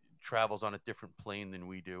travels on a different plane than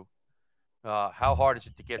we do. How hard is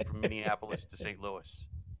it to get from Minneapolis to St. Louis?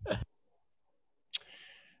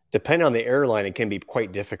 Depending on the airline, it can be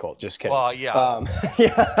quite difficult. Just kidding. Well, yeah.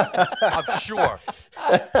 Yeah. I'm sure.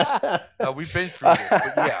 We've been through this,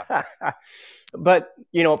 but yeah. But,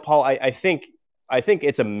 Paul, I think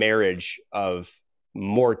it's a marriage of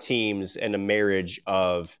more teams and a marriage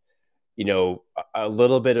of, a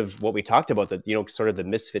little bit of what we talked about, that, sort of the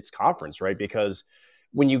Misfits Conference, right? Because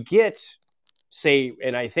when you get, say,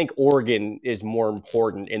 and I think Oregon is more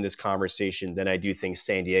important in this conversation than I do think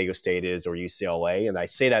San Diego State is or UCLA. And I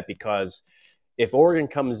say that because if Oregon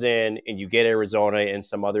comes in and you get Arizona and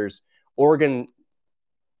some others, Oregon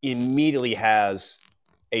immediately has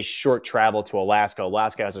a short travel to Alaska.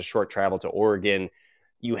 Alaska has a short travel to Oregon.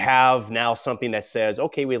 You have now something that says,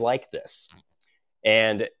 okay, we like this.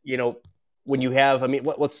 And, when you have,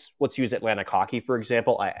 let's use Atlantic Hockey, for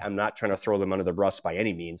example. I'm not trying to throw them under the bus by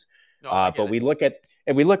any means. No, but we look at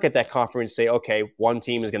that conference and say, okay, 1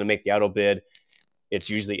 team is going to make the auto bid. It's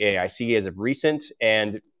usually AIC as of recent,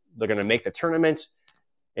 and they're going to make the tournament,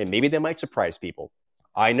 and maybe they might surprise people.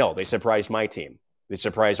 I know they surprised my team. They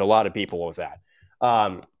surprised a lot of people with that.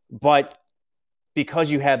 But because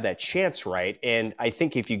you have that chance, right? And I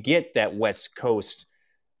think if you get that West Coast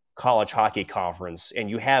College Hockey Conference and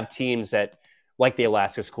you have teams that, like the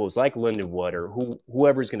Alaska schools, like Lindenwood, or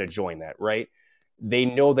whoever's going to join that, right? They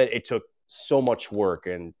know that it took so much work,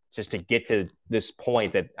 and just to get to this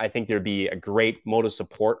point that I think there'd be a great mode of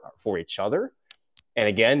support for each other. And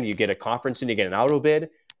again, you get a conference and you get an auto bid,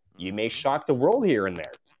 you may shock the world here and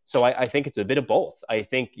there. So I think it's a bit of both. I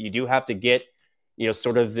think you do have to get,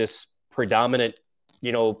 sort of this predominant,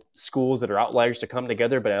 schools that are outliers to come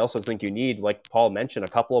together. But I also think you need, like Paul mentioned,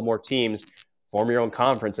 a couple of more teams, form your own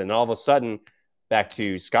conference. And all of a sudden, back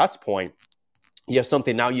to Scott's point, you have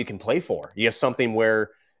something now you can play for. You have something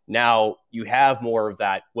where now you have more of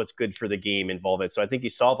that what's good for the game involved. So I think you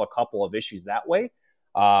solve a couple of issues that way.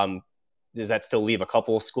 Does that still leave a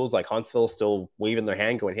couple of schools like Huntsville still waving their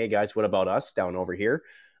hand going, hey, guys, what about us down over here?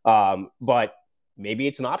 But maybe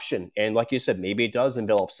it's an option. And like you said, maybe it does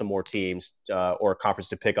envelop some more teams or a conference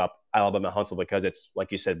to pick up Alabama and Huntsville because it's,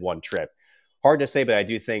 like you said, one trip. Hard to say, but I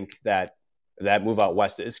do think that move out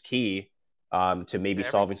west is key to maybe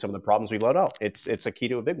solving some of the problems we've laid out. It's a key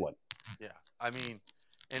to a big one. Yeah. I mean,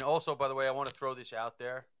 and also, by the way, I want to throw this out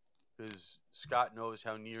there because Scott knows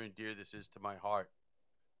how near and dear this is to my heart.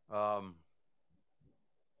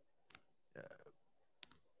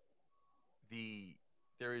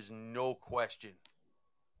 There is no question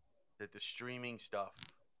that the streaming stuff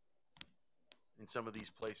in some of these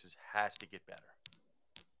places has to get better.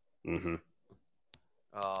 Mm-hmm.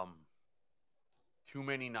 Too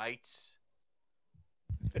many nights,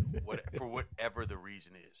 for whatever the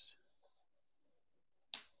reason is.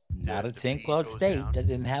 Not at St. Cloud State. Down. That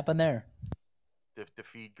didn't happen there. The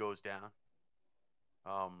feed goes down.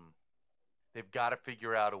 They've got to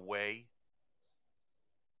figure out a way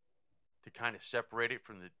to kind of separate it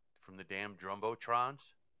from the damn Drumbotrons.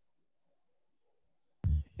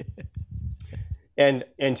 And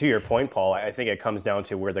to your point, Paul, I think it comes down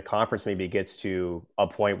to where the conference maybe gets to a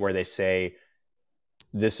point where they say,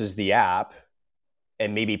 this is the app,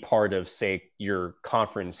 and maybe part of, say, your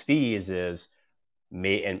conference fees is,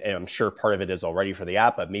 and I'm sure part of it is already for the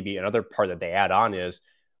app, but maybe another part that they add on is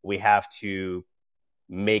we have to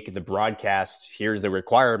make the broadcast, here's the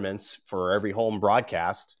requirements for every home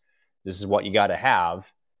broadcast. This is what you got to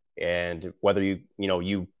have. And whether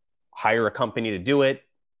you hire a company to do it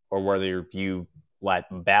or whether you let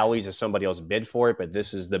Bally's or somebody else bid for it, but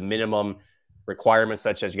this is the minimum requirements,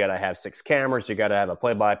 such as you got to have 6 cameras, you got to have a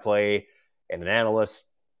play-by-play and an analyst,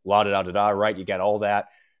 right? You got all that.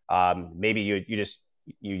 Maybe you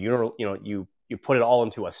put it all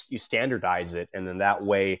into you standardize it, and then that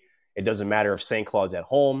way it doesn't matter if St. Cloud's at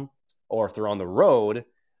home or if they're on the road,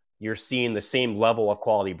 you're seeing the same level of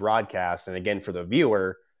quality broadcast. And again, for the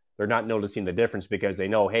viewer, they're not noticing the difference because they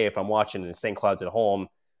know, hey, if I'm watching in St. Cloud's at home,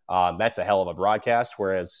 that's a hell of a broadcast.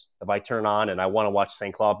 Whereas if I turn on and I want to watch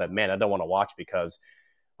St. Cloud, but man, I don't want to watch because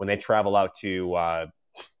when they travel out to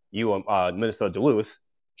Minnesota Duluth,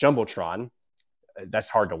 Jumbotron, that's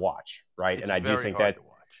hard to watch, right? It's and I do think that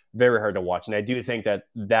very hard to watch. And I do think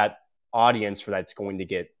that audience for that's going to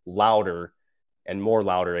get louder and more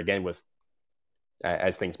louder again with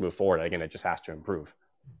as things move forward. Again, it just has to improve.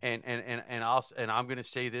 And I'm going to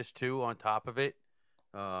say this too on top of it.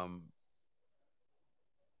 And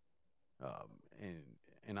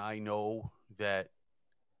I know that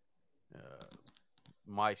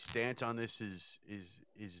my stance on this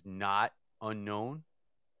is not unknown.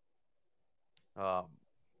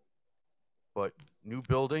 But new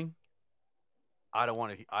building, I don't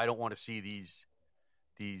want to see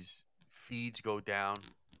these feeds go down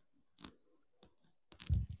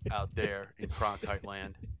out there in Cronkite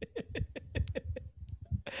land.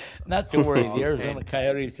 Not to worry, the Arizona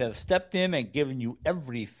Coyotes have stepped in and given you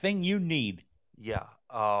everything you need. Yeah.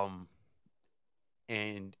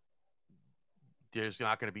 And there's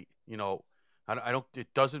not going to be,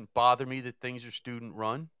 it doesn't bother me that things are student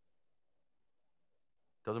run.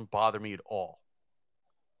 Doesn't bother me at all.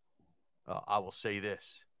 I will say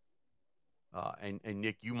this. And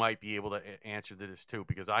Nick, you might be able to answer to this too,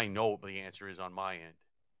 because I know the answer is on my end.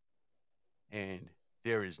 And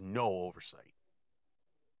there is no oversight.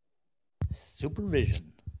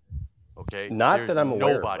 Supervision. Okay. Not that I'm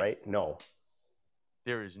aware of, right? No.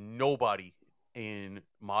 There is nobody in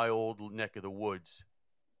my old neck of the woods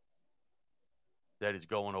that is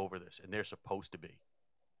going over this, and they're supposed to be.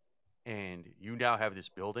 And you now have this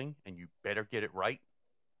building, and you better get it right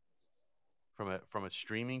from a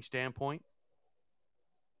streaming standpoint.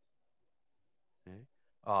 Okay.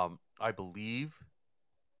 I believe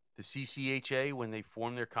the CCHA, when they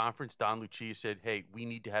formed their conference, Don Lucia said, hey, we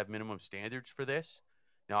need to have minimum standards for this.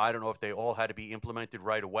 Now, I don't know if they all had to be implemented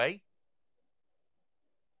right away.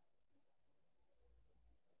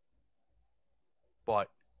 But,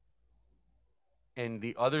 and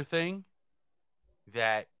the other thing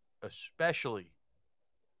that especially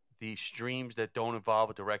the streams that don't involve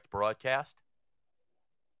a direct broadcast.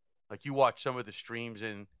 Like you watch some of the streams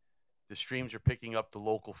and the streams are picking up the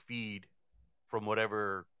local feed from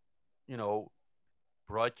whatever,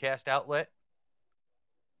 broadcast outlet,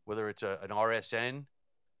 whether it's an RSN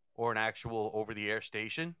or an actual over-the-air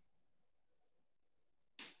station.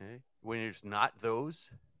 Okay. When it's not those,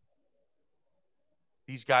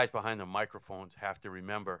 these guys behind the microphones have to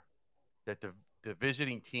remember that the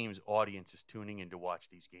visiting team's audience is tuning in to watch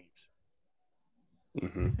these games.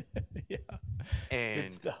 Mm-hmm. Yeah.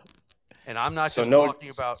 And I'm not just talking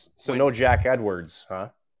about... So no Jack Edwards, huh?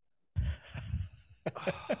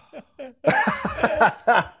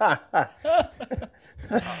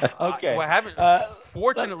 Okay.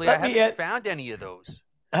 Fortunately, I haven't found any of those.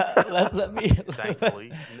 Let me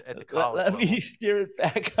thankfully at the college let me steer it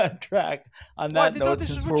back on track on that note.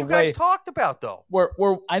 This is what you guys talked about, though. We're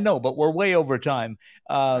I know, but we're way over time.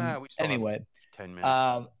 We still anyway, have 10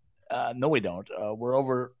 minutes. No, we don't.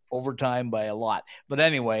 We're over time by a lot. But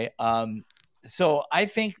anyway, so I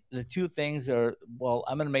think the two things are, well,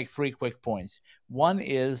 I'm going to make 3 quick points. One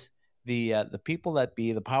is the people that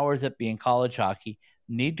be, the powers that be in college hockey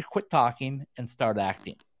need to quit talking and start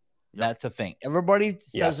acting. Yep. That's a thing. Everybody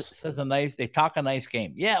they talk a nice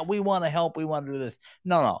game. Yeah, we want to help. We want to do this.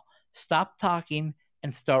 No. Stop talking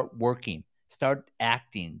and start working. Start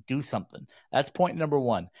acting. Do something. That's point number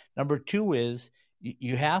 1. Number 2 is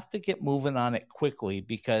you have to get moving on it quickly,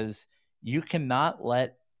 because you cannot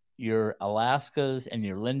let your Alaskas and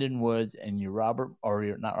your Lindenwoods and your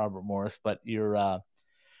not Robert Morris, but your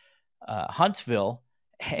Huntsville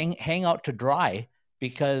hang out to dry.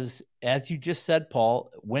 Because, as you just said, Paul,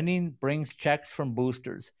 winning brings checks from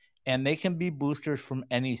boosters, and they can be boosters from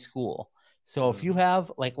any school. So if you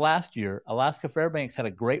have, like last year, Alaska Fairbanks had a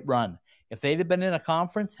great run. If they'd have been in a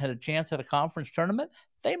conference, had a chance at a conference tournament,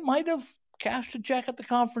 they might have cashed a check at the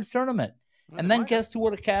conference tournament. And then guess who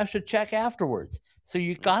would have cashed a check afterwards? So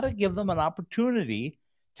you got to give them an opportunity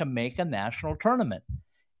to make a national tournament.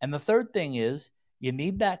 And the third thing is, you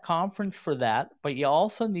need that conference for that, but you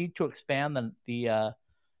also need to expand the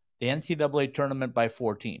NCAA tournament by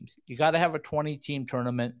 4 teams. You got to have a 20-team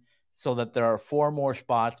tournament so that there are 4 more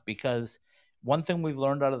spots, because one thing we've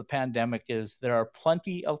learned out of the pandemic is there are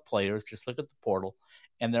plenty of players. Just look at the portal.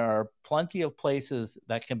 And there are plenty of places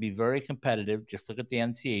that can be very competitive. Just look at the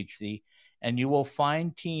NCHC. And you will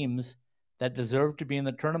find teams that deserve to be in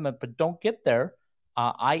the tournament but don't get there,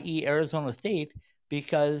 i.e. Arizona State,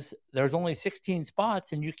 because there's only 16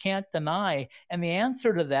 spots and you can't deny. And the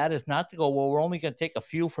answer to that is not to go, well, we're only going to take a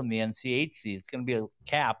few from the NCHC. It's going to be a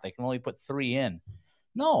cap. They can only put 3 in.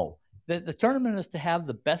 No, the tournament is to have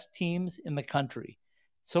the best teams in the country.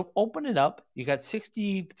 So open it up. You got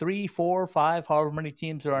 63, 4, 5, however many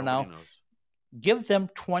teams there are now. Give them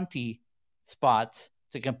 20 spots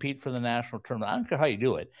to compete for the national tournament. I don't care how you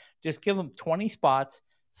do it. Just give them 20 spots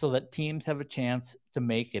so that teams have a chance to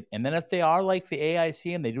make it. And then if they are like the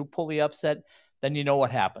AIC and they do pull the upset, then you know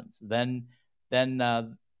what happens. Then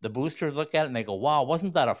the boosters look at it and they go, wow,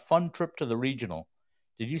 wasn't that a fun trip to the regional?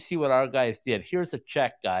 Did you see what our guys did? Here's a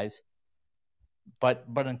check, guys. But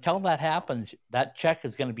until that happens, that check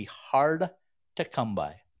is going to be hard to come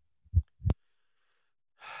by.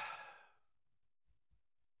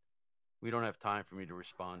 We don't have time for me to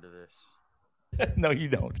respond to this. No, you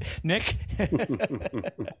don't. Nick?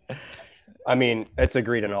 I mean, it's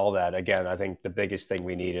agreed on all that. Again, I think the biggest thing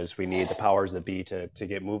we need the powers that be to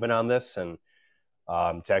get moving on this, and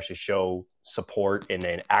to actually show support in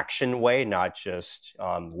an action way, not just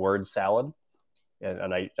word salad.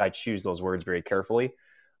 And I choose those words very carefully,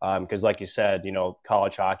 because like you said,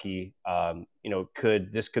 college hockey,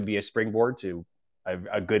 this could be a springboard to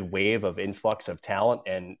a good wave of influx of talent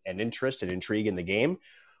and interest and intrigue in the game.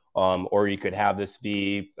 Or you could have this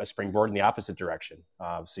be a springboard in the opposite direction.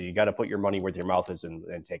 So you got to put your money where your mouth is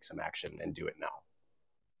and take some action and do it now.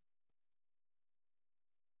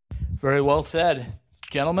 Very well said.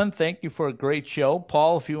 Gentlemen, thank you for a great show.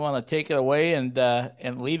 Paul, if you want to take it away and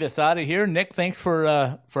lead us out of here. Nick, thanks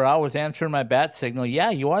for always answering my bat signal. Yeah,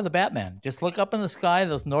 you are the Batman. Just look up in the sky,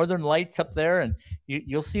 those northern lights up there, and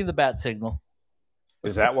you'll see the bat signal.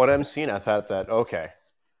 Is that what I'm seeing? I thought that, okay.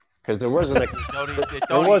 Because there was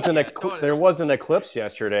an eclipse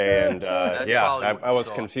yesterday, and I was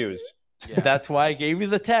confused. Yeah. That's why I gave you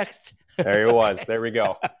the text. There it was. There we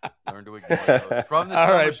go. Learn to ignore those. From the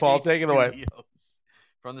All right, Paul, take it away.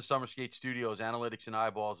 From the Summer Skate Studios, Analytics and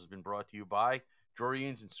Eyeballs has been brought to you by Drury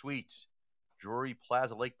Inns and Suites. Drury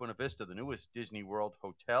Plaza Lake Buena Vista, the newest Disney World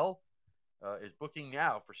hotel, is booking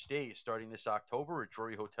now for stays starting this October at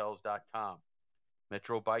druryhotels.com.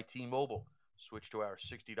 Metro by T-Mobile. Switch to our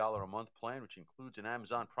 $60 a month plan, which includes an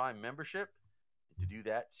Amazon Prime membership. And to do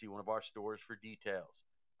that, see one of our stores for details.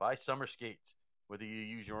 Buy summer skates. Whether you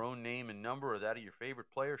use your own name and number or that of your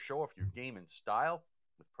favorite player, show off your game and style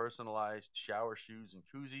with personalized shower shoes and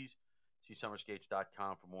koozies. See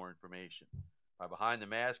summerskates.com for more information. By Behind the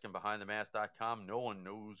Mask and BehindTheMask.com, no one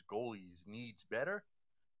knows goalies needs better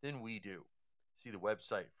than we do. See the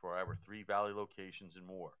website for our 3 Valley locations and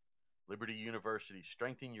more. Liberty University,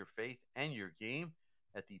 strengthen your faith and your game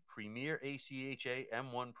at the premier ACHA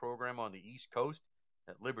M1 program on the East Coast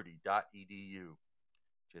at liberty.edu.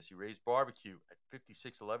 Jesse Ray's Barbecue at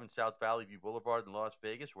 5611 South Valley View Boulevard in Las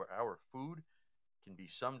Vegas, where our food can be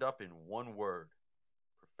summed up in one word: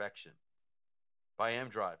 perfection. By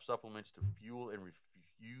M-Drive, supplements to fuel and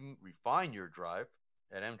refine your drive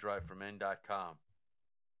at mdriveformen.com.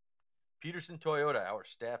 Peterson Toyota, our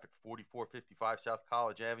staff at 4455 South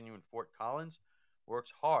College Avenue in Fort Collins,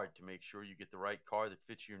 works hard to make sure you get the right car that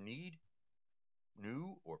fits your need,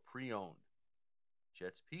 new or pre-owned.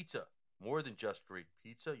 Jets Pizza, more than just great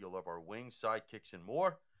pizza. You'll love our wings, sidekicks, and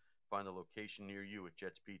more. Find the location near you at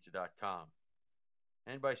jetspizza.com.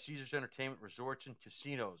 And by Caesars Entertainment Resorts and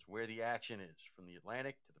Casinos, where the action is, from the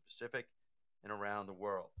Atlantic to the Pacific and around the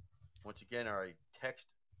world. Once again, our text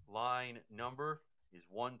line number is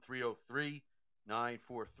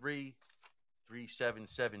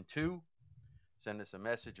 1-303-943-3772. Send us a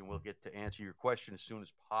message and we'll get to answer your question as soon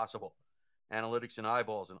as possible. Analytics and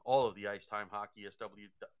Eyeballs and all of the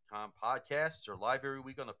IceTimeHockeySW.com podcasts are live every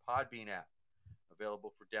week on the Podbean app.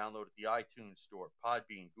 Available for download at the iTunes Store,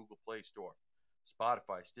 Podbean, Google Play Store,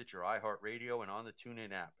 Spotify, Stitcher, iHeartRadio, and on the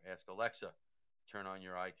TuneIn app. Ask Alexa to turn on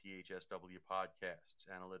your ITHSW podcasts.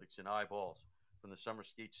 Analytics and Eyeballs from the Summer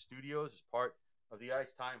Skates Studios is part of the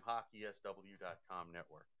IceTimeHockeySW.com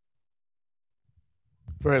network.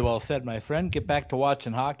 Very well said, my friend. Get back to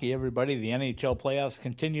watching hockey, everybody. The NHL playoffs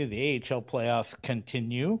continue. The AHL playoffs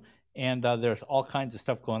continue. And there's all kinds of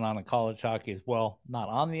stuff going on in college hockey as well. Not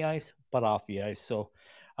on the ice, but off the ice. So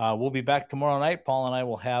we'll be back tomorrow night. Paul and I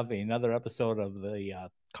will have another episode of the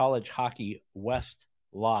College Hockey West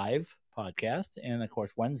Live podcast. And, of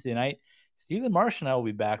course, Wednesday night, Stephen Marsh and I will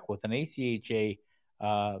be back with an ACHA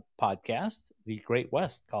podcast, the Great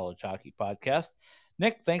West College Hockey Podcast.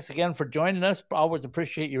 Nick, thanks again for joining us. Always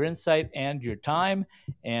appreciate your insight and your time.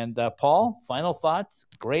 And Paul, final thoughts?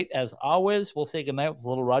 Great as always. We'll say goodnight with a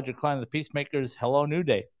little Roger Klein of the Peacemakers. Hello, New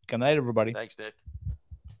Day. Good night, everybody. Thanks, Nick.